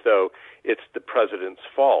seem as though it's the president's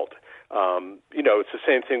fault. It's the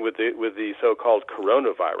same thing with the so-called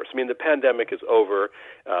coronavirus. I mean, the pandemic is over.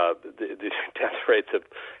 The death rates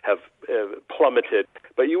have plummeted,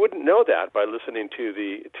 but you wouldn't know that by listening to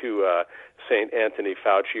St. Anthony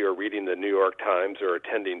Fauci or reading the New York Times or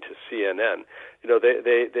attending to CNN.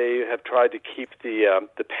 They have tried to keep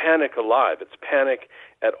the panic alive. It's panic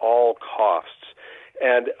at all costs.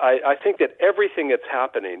 And I think that everything that's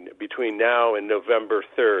happening between now and November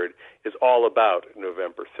 3rd is all about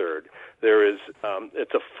November 3rd.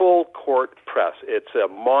 It's a full court press. It's a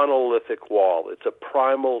monolithic wall. It's a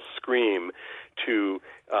primal scream to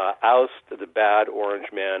oust the bad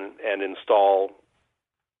orange man and install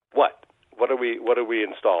what? What are we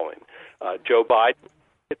installing? Joe Biden?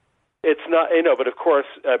 It's not, but of course,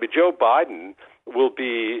 Joe Biden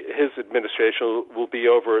his administration will be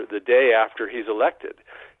over the day after he's elected.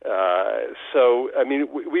 We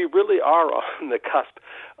really are on the cusp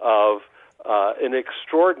of an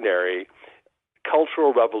extraordinary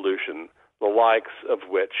cultural revolution, the likes of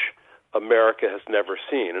which America has never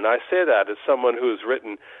seen. And I say that as someone who's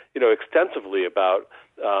written, extensively about,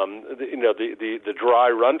 the dry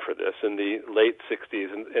run for this in the late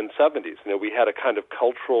 60s and 70s. We had a kind of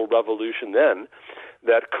cultural revolution then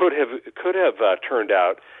that could have turned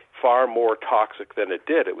out far more toxic than it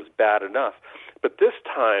did. It was bad enough. But this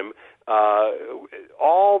time,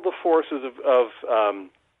 all the forces of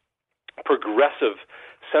progressive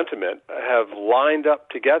sentiment have lined up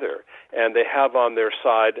together, and they have on their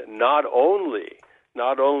side not only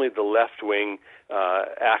the left-wing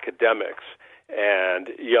academics and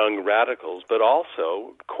young radicals, but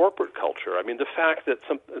also corporate culture. I mean, the fact that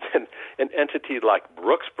an entity like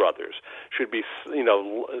Brooks Brothers should be,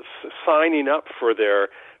 signing up for their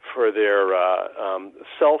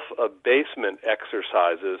self-abasement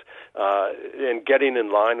exercises and getting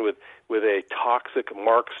in line with a toxic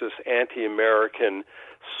Marxist, anti-American,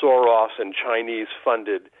 Soros and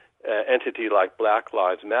Chinese-funded entity like Black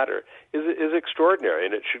Lives Matter is extraordinary,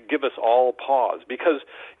 and it should give us all pause. Because,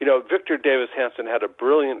 Victor Davis Hanson had a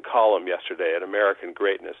brilliant column yesterday at American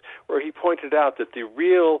Greatness where he pointed out that the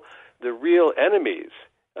real enemies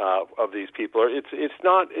of these people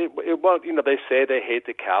it won't, they say they hate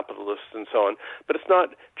the capitalists and so on, but it's not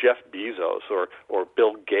Jeff Bezos or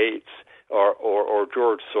Bill Gates or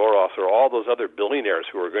George Soros or all those other billionaires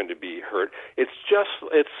who are going to be hurt. It's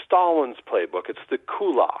Stalin's playbook. It's the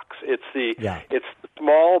kulaks. It's the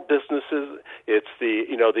small businesses. It's the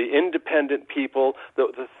independent people.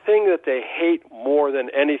 The thing that they hate more than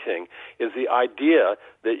anything is the idea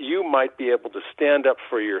that you might be able to stand up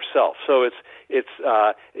for yourself. So it's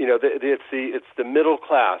the middle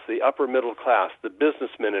class, the upper middle class, the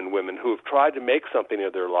businessmen and women who have tried to make something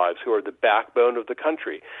of their lives, who are the backbone of the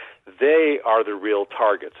country. They are the real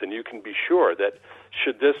targets, and you can be sure that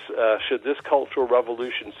should this cultural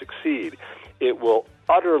revolution succeed, it will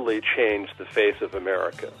utterly change the face of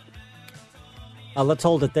America. Let's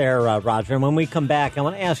hold it there, Roger. And when we come back, I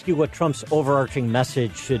want to ask you what Trump's overarching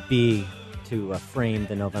message should be to frame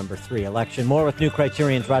the November 3 election. More with New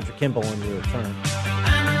Criterion's Roger Kimball when we return.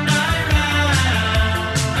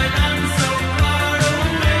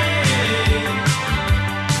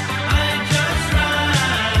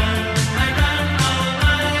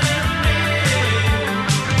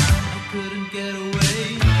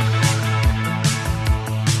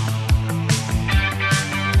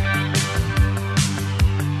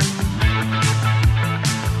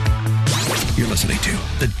 Listening to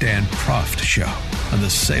The Dan Proft Show on the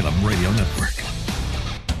Salem Radio Network.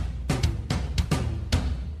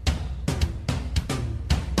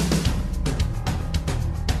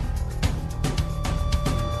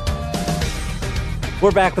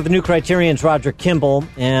 We're back with the New Criterion's Roger Kimball,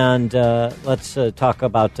 and let's talk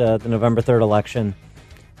about the November 3rd election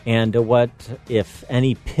and what, if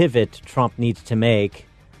any, pivot Trump needs to make.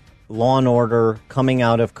 Law and order coming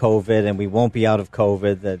out of COVID, and we won't be out of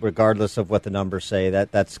COVID, that regardless of what the numbers say,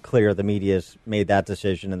 that's clear. The media's made that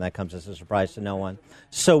decision, and that comes as a surprise to no one.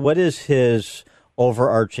 So what is his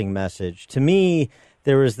overarching message? To me,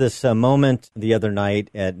 there was this moment the other night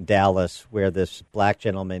at Dallas where this black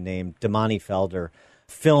gentleman named Damani Felder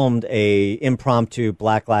filmed a impromptu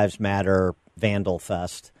Black Lives Matter vandal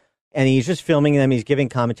fest. And he's just filming them. He's giving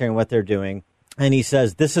commentary on what they're doing. And he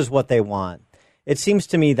says, this is what they want. It seems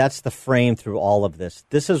to me that's the frame through all of this.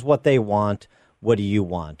 This is what they want. What do you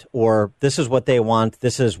want? Or this is what they want.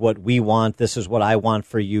 This is what we want. This is what I want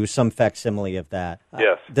for you. Some facsimile of that.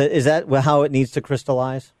 Yes. Is that how it needs to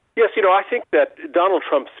crystallize? Yes. I think that Donald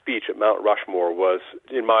Trump's speech at Mount Rushmore was,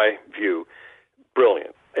 in my view,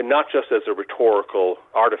 brilliant. And not just as a rhetorical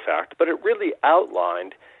artifact, but it really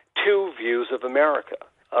outlined two views of America.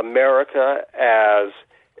 America as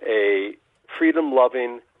a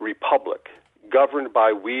freedom-loving republic governed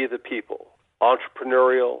by we the people,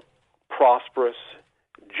 entrepreneurial, prosperous,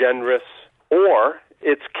 generous, or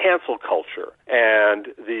it's cancel culture and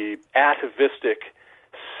the atavistic,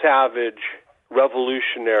 savage,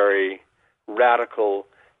 revolutionary, radical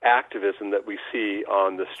activism that we see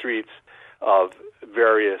on the streets of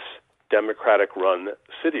various Democratic-run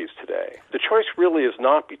cities today. The choice really is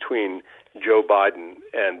not between Joe Biden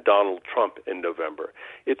and Donald Trump in November.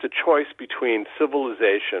 It's a choice between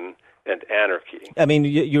civilization and anarchy. I mean,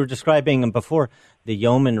 you were describing before the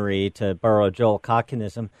yeomanry, to borrow Joel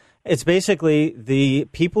Kotkinism. It's basically the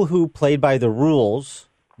people who played by the rules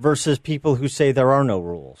versus people who say there are no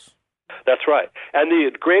rules. That's right. And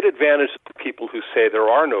the great advantage that people who say there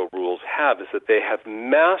are no rules have is that they have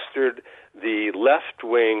mastered the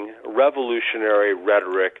left-wing revolutionary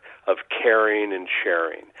rhetoric of caring and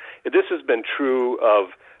sharing. This has been true of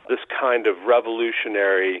this kind of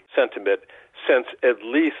revolutionary sentiment since at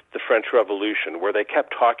least the French Revolution, where they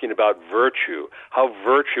kept talking about virtue, how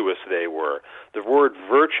virtuous they were. The word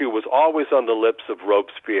virtue was always on the lips of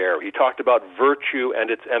Robespierre. He talked about virtue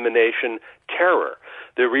and its emanation, terror.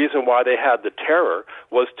 The reason why they had the terror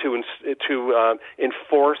was to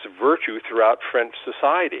enforce virtue throughout French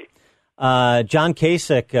society. John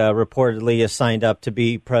Kasich reportedly is signed up to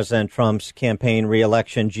be President Trump's campaign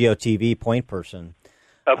re-election GOTV point person.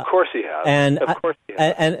 Of course he has.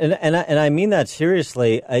 And I mean that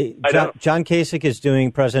seriously. John Kasich is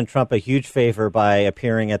doing President Trump a huge favor by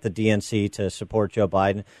appearing at the DNC to support Joe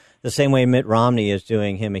Biden. the same way Mitt Romney is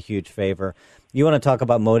doing him a huge favor. You want to talk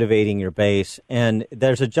about motivating your base, and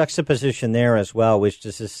there's a juxtaposition there as well, which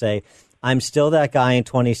is to say, I'm still that guy in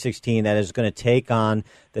 2016 that is going to take on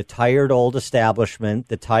the tired old establishment,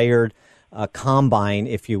 the tired combine,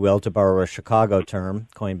 if you will, to borrow a Chicago term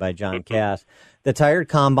coined by John Cass, the tired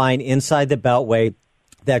combine inside the Beltway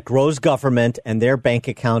that grows government and their bank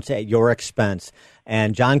accounts at your expense.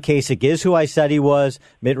 And John Kasich is who I said he was.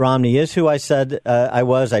 Mitt Romney is who I said I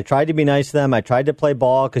was. I tried to be nice to them. I tried to play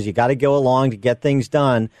ball because you got to go along to get things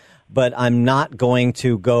done. But I'm not going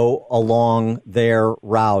to go along their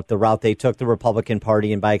route, the route they took the Republican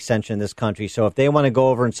Party and by extension this country. So if they want to go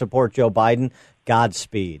over and support Joe Biden,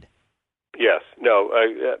 Godspeed. Yes, no,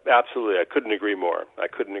 absolutely. I couldn't agree more.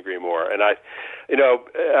 And I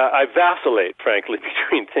vacillate, frankly,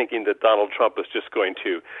 between thinking that Donald Trump is just going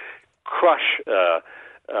to crush the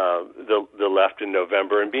left in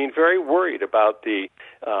November and being very worried about the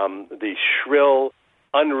shrill,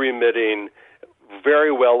 unremitting,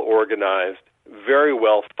 very well organized, very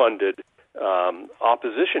well funded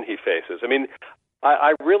opposition he faces. I mean,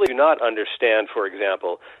 I really do not understand, for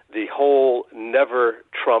example, the whole never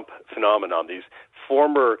Trump phenomenon. These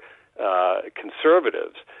former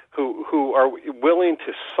conservatives who are willing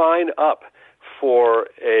to sign up for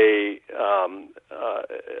a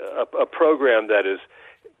program that is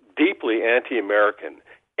deeply anti-American,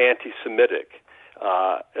 anti-Semitic,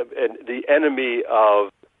 and the enemy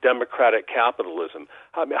of democratic capitalism.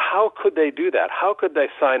 I mean, how could they do that? How could they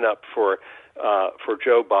sign up for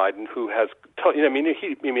Joe Biden, who has,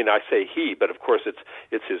 I say he, but of course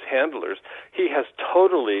it's his handlers. He has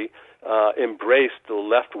totally embraced the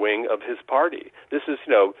left wing of his party. This is,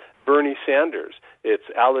 Bernie Sanders. It's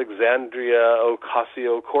Alexandria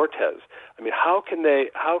Ocasio-Cortez. I mean, how can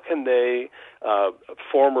they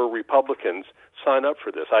former Republicans sign up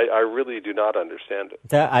for this? I really do not understand it.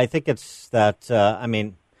 I think it's that,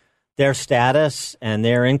 their status and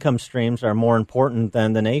their income streams are more important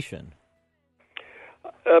than the nation.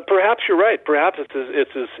 Perhaps you're right. Perhaps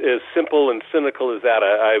it's as simple and cynical as that.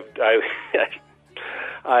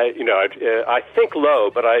 I think low,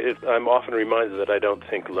 but I'm often reminded that I don't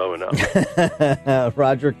think low enough.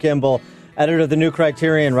 Roger Kimball, editor of The New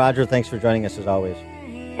Criterion. Roger, thanks for joining us as always.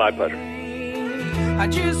 My pleasure. I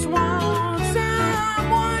just want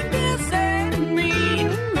someone to save me.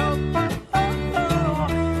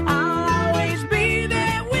 I'll always be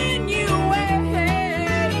there when you wait.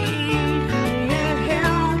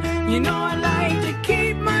 You know I like to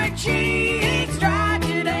keep my cheeks dry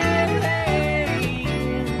today.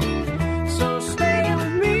 So stay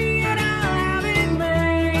with me and I'll have it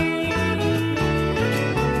made.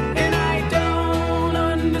 And I don't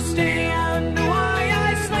understand why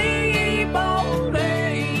I sleep all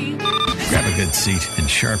day. Grab a good seat and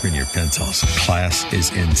sharpen your pencils. Class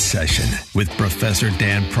is in session with Professor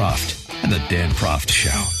Dan Proft and the Dan Proft Show.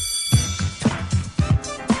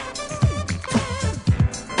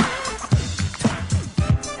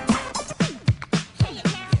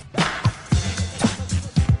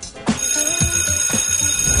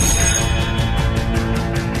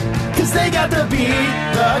 Cause they got the beat,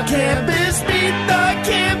 the campus beat, the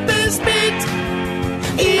campus beat.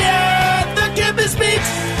 Yeah, the campus beat.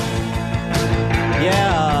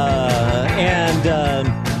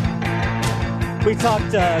 We talked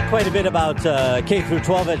quite a bit about K through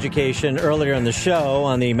 12 education earlier in the show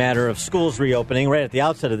on the matter of schools reopening, right at the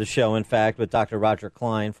outset of the show, in fact, with Dr. Roger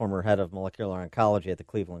Klein, former head of molecular oncology at the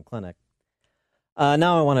Cleveland Clinic.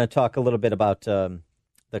 Now I want to talk a little bit about the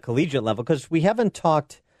collegiate level, because we haven't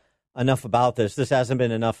talked enough about this. This hasn't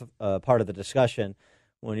been enough part of the discussion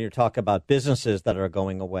when you talk about businesses that are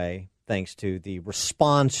going away thanks to the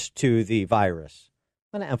response to the virus.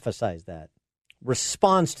 I'm going to emphasize that.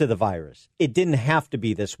 Response to the virus. It didn't have to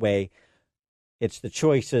be this way. It's the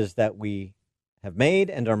choices that we have made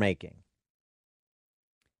and are making.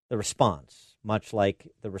 The response, much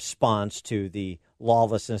like the response to the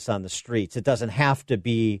lawlessness on the streets. It doesn't have to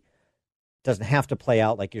play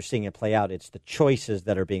out like you're seeing it play out. It's the choices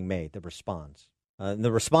that are being made, the response. And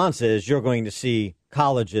the response is you're going to see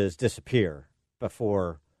colleges disappear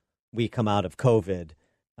before we come out of COVID.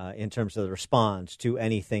 In terms of the response to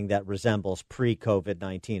anything that resembles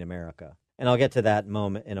pre-COVID-19 America. And I'll get to that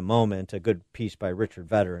in a moment, a good piece by Richard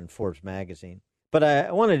Vedder in Forbes magazine. But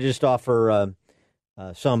I want to just offer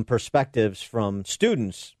some perspectives from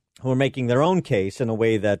students who are making their own case in a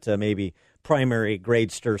way that maybe primary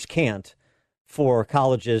gradesters can't, for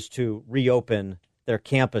colleges to reopen their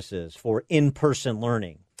campuses for in-person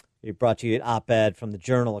learning. We brought you an op-ed from the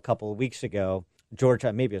Journal a couple of weeks ago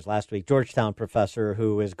Georgetown, maybe it was last week, Georgetown professor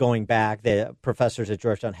who is going back. The professors at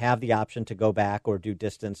Georgetown have the option to go back or do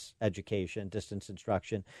distance education, distance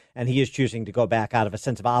instruction, and he is choosing to go back out of a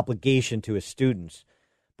sense of obligation to his students.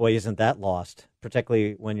 Boy, isn't that lost,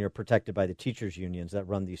 particularly when you're protected by the teachers' unions that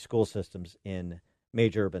run these school systems in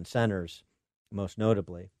major urban centers, most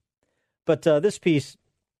notably. But this piece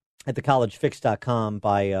at thecollegefix.com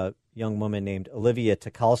by a young woman named Olivia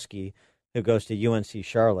Tucholsky, who goes to UNC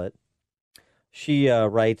Charlotte. She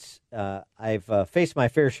writes, I've faced my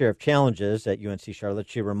fair share of challenges at UNC Charlotte.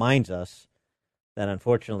 She reminds us that,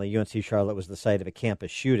 unfortunately, UNC Charlotte was the site of a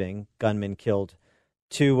campus shooting. Gunmen killed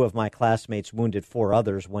 2 of my classmates, wounded 4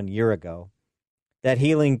 others 1 year ago. That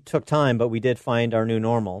healing took time, but we did find our new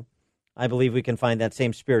normal. I believe we can find that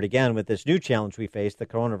same spirit again with this new challenge we face, the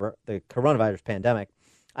coronavirus pandemic.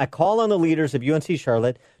 I call on the leaders of UNC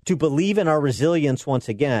Charlotte to believe in our resilience once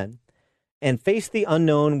again and face the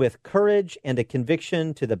unknown with courage and a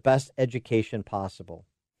conviction to the best education possible.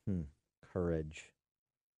 Courage.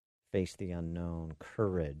 Face the unknown.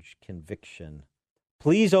 Courage. Conviction.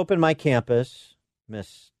 Please open my campus,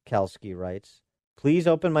 Miss Kalski writes. Please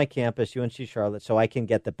open my campus, UNC Charlotte, so I can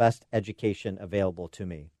get the best education available to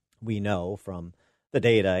me. We know from the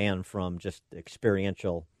data and from just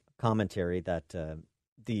experiential commentary that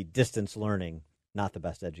the distance learning, not the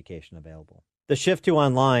best education available. The shift to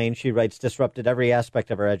online, she writes, disrupted every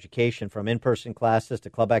aspect of our education, from in-person classes to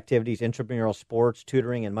club activities, intramural sports,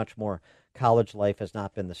 tutoring, and much more. College life has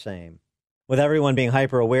not been the same. With everyone being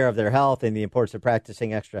hyper-aware of their health and the importance of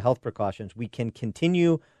practicing extra health precautions, we can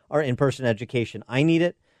continue our in-person education. I need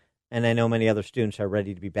it, and I know many other students are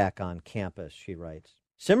ready to be back on campus, she writes.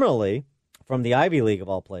 Similarly, from the Ivy League of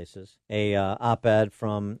all places, a op-ed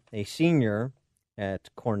from a senior at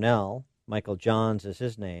Cornell, Michael Johns is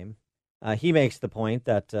his name. He makes the point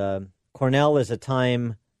that Cornell is a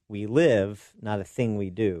time we live, not a thing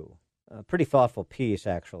we do. A pretty thoughtful piece,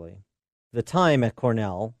 actually. The time at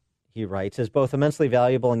Cornell, he writes, is both immensely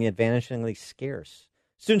valuable and yet vanishingly scarce.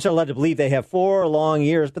 Students are led to believe they have 4 long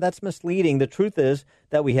years, but that's misleading. The truth is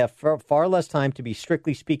that we have far less time to be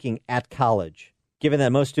strictly speaking at college. Given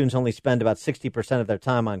that most students only spend about 60% of their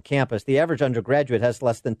time on campus, the average undergraduate has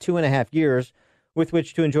less than 2.5 years with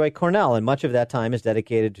which to enjoy Cornell, and much of that time is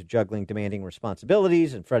dedicated to juggling demanding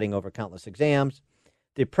responsibilities and fretting over countless exams.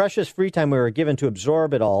 The precious free time we were given to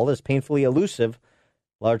absorb it all is painfully elusive,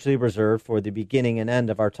 largely reserved for the beginning and end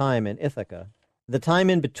of our time in Ithaca. The time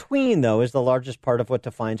in between, though, is the largest part of what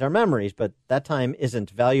defines our memories, but that time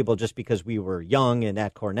isn't valuable just because we were young and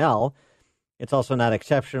at Cornell. It's also not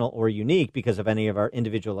exceptional or unique because of any of our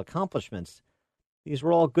individual accomplishments. These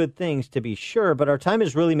were all good things, to be sure, but our time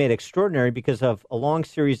is really made extraordinary because of a long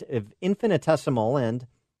series of infinitesimal and,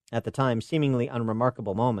 at the time, seemingly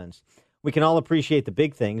unremarkable moments. We can all appreciate the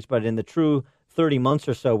big things, but in the true 30 months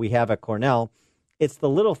or so we have at Cornell, it's the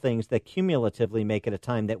little things that cumulatively make it a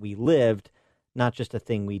time that we lived, not just a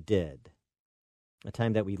thing we did. A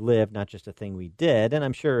time that we lived, not just a thing we did. And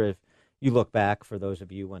I'm sure if you look back, for those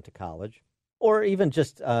of you who went to college, or even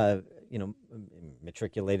just,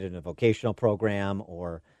 matriculated in a vocational program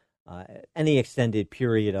or any extended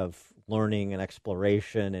period of learning and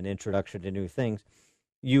exploration and introduction to new things,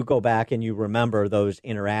 you go back and you remember those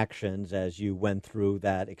interactions as you went through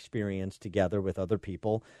that experience together with other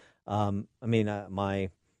people. My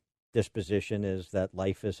disposition is that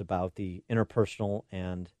life is about the interpersonal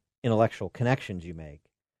and intellectual connections you make.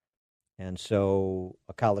 And so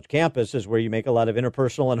a college campus is where you make a lot of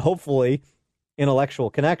interpersonal and hopefully intellectual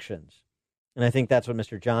connections. And I think that's what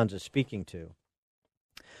Mr. Johns is speaking to.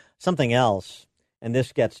 Something else, and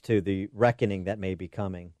this gets to the reckoning that may be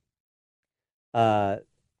coming. A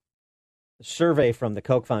survey from the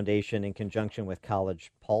Koch Foundation in conjunction with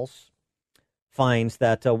College Pulse finds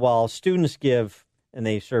that while students give, and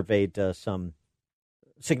they surveyed some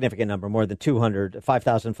significant number, more than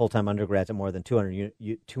 5,000 full-time undergrads at more than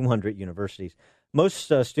 200 universities,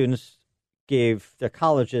 most students gave their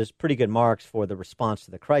colleges pretty good marks for the response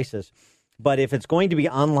to the crisis. But if it's going to be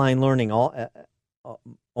online learning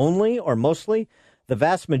only or mostly, the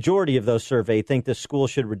vast majority of those surveyed think the school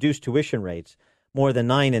should reduce tuition rates. More than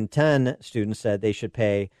 9 in 10 students said they should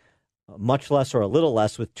pay much less or a little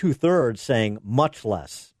less, with 2/3 saying much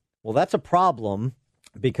less. Well, that's a problem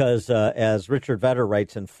because, as Richard Vedder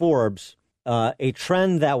writes in Forbes, a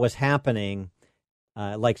trend that was happening,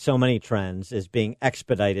 like so many trends, is being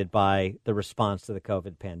expedited by the response to the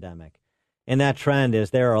COVID pandemic. And that trend is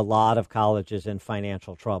there are a lot of colleges in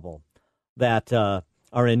financial trouble that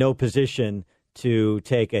are in no position to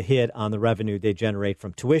take a hit on the revenue they generate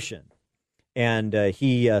from tuition. And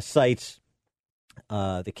he cites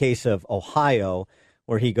the case of Ohio,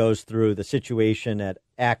 where he goes through the situation at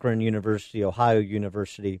Akron University, Ohio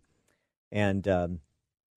University, and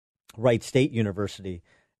Wright State University,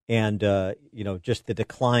 and just the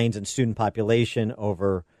declines in student population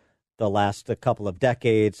over the last couple of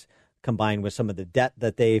decades, combined with some of the debt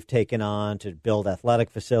that they've taken on to build athletic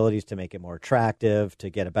facilities to make it more attractive, to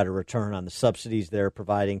get a better return on the subsidies they're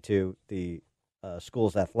providing to the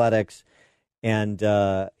school's athletics. And,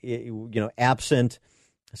 absent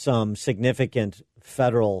some significant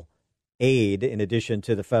federal aid, in addition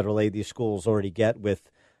to the federal aid these schools already get with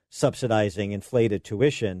subsidizing inflated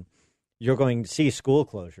tuition, you're going to see school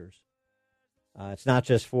closures. It's not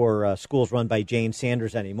just for schools run by Jane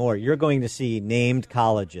Sanders anymore. You're going to see named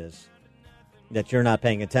colleges that you're not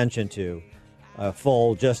paying attention to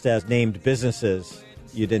fold, just as named businesses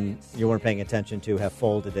you weren't paying attention to have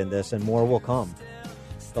folded in this, and more will come.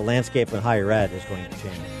 The landscape in higher ed is going to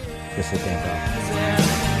change. This is Dan Proft.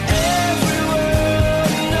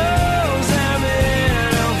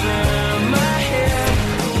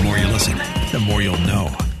 The more you listen, the more you'll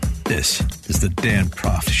know. This is the Dan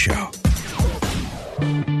Proft Show.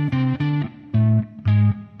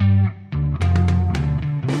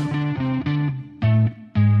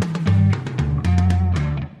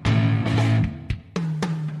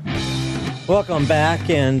 Welcome back,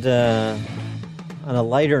 and on a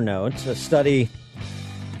lighter note, a study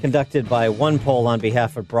conducted by OnePoll on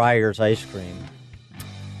behalf of Breyers Ice Cream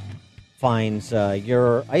finds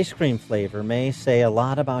your ice cream flavor may say a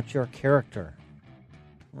lot about your character.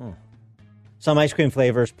 Some ice cream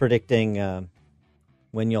flavors predicting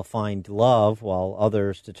when you'll find love, while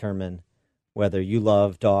others determine whether you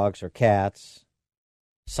love dogs or cats,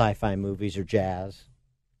 sci-fi movies or jazz.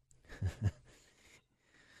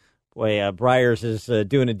 Boy, Breyers is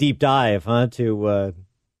doing a deep dive, to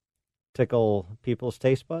tickle people's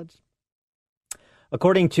taste buds.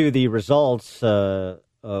 According to the results of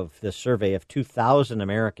this survey of 2,000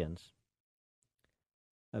 Americans,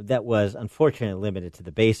 that was unfortunately limited to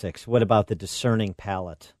the basics. What about the discerning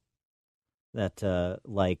palate that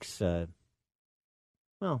likes, for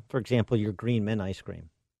example, your green mint ice cream?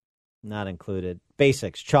 Not included.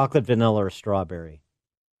 Basics: chocolate, vanilla, or strawberry.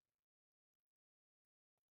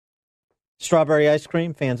 Strawberry ice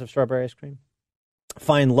cream, fans of strawberry ice cream,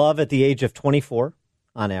 find love at the age of 24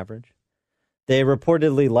 on average. They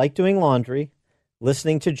reportedly like doing laundry,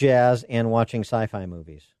 listening to jazz, and watching sci-fi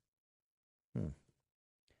movies.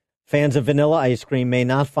 Fans of vanilla ice cream may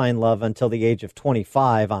not find love until the age of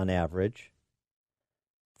 25 on average.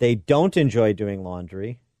 They don't enjoy doing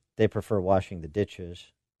laundry. They prefer washing the dishes,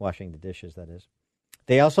 that is.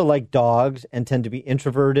 They also like dogs and tend to be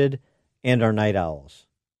introverted and are night owls.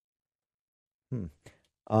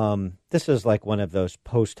 This is like one of those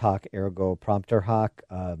post hoc ergo propter hoc.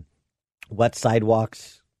 Wet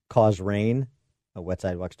sidewalks cause rain. Wet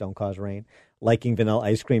sidewalks don't cause rain. Liking vanilla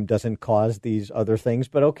ice cream doesn't cause these other things,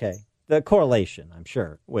 but okay. The correlation, I'm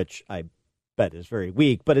sure, which I bet is very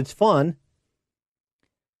weak, but it's fun.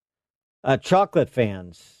 Chocolate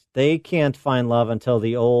fans, they can't find love until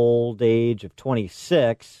the old age of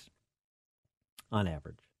 26 on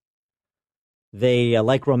average. They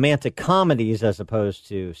like romantic comedies as opposed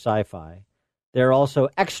to sci-fi. They're also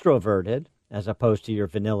extroverted as opposed to your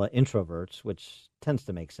vanilla introverts, which tends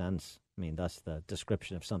to make sense. I mean, thus the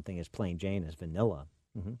description of something as plain Jane as vanilla.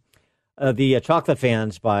 The chocolate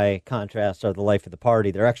fans, by contrast, are the life of the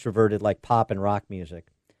party. They're extroverted, like pop and rock music.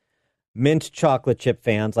 Mint chocolate chip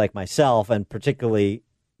fans, like myself, and particularly,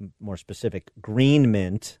 more specific, green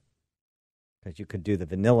mint, because you could do the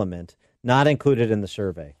vanilla mint, not included in the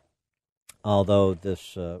survey. Although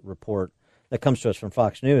this report that comes to us from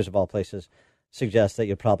Fox News, of all places, suggests that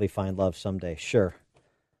you'll probably find love someday. Sure.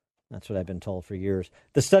 That's what I've been told for years.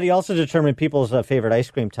 The study also determined people's favorite ice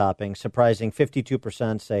cream topping. Surprising,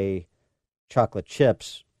 52% say chocolate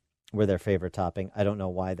chips were their favorite topping. I don't know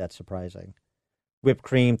why that's surprising. Whipped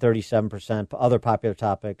cream, 37%. Other popular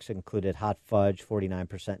topics included hot fudge,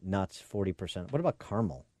 49%, nuts, 40%. What about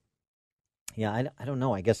caramel? Yeah, I don't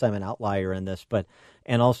know. I guess I'm an outlier in this,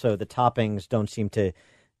 and also the toppings don't seem to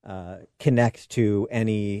connect to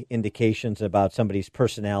any indications about somebody's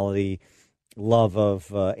personality, love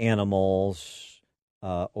of animals,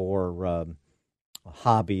 or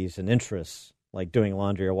hobbies and interests, like doing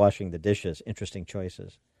laundry or washing the dishes. Interesting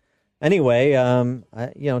choices. Anyway,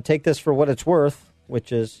 take this for what it's worth,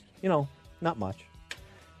 which is, not much.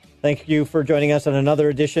 Thank you for joining us on another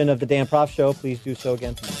edition of the Dan Proft Show. Please do so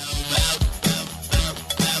again tomorrow.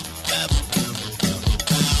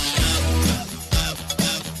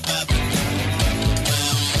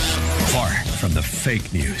 From the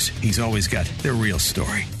fake news, he's always got the real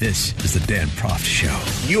story. This is the Dan Proft Show.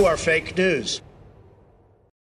 You are fake news.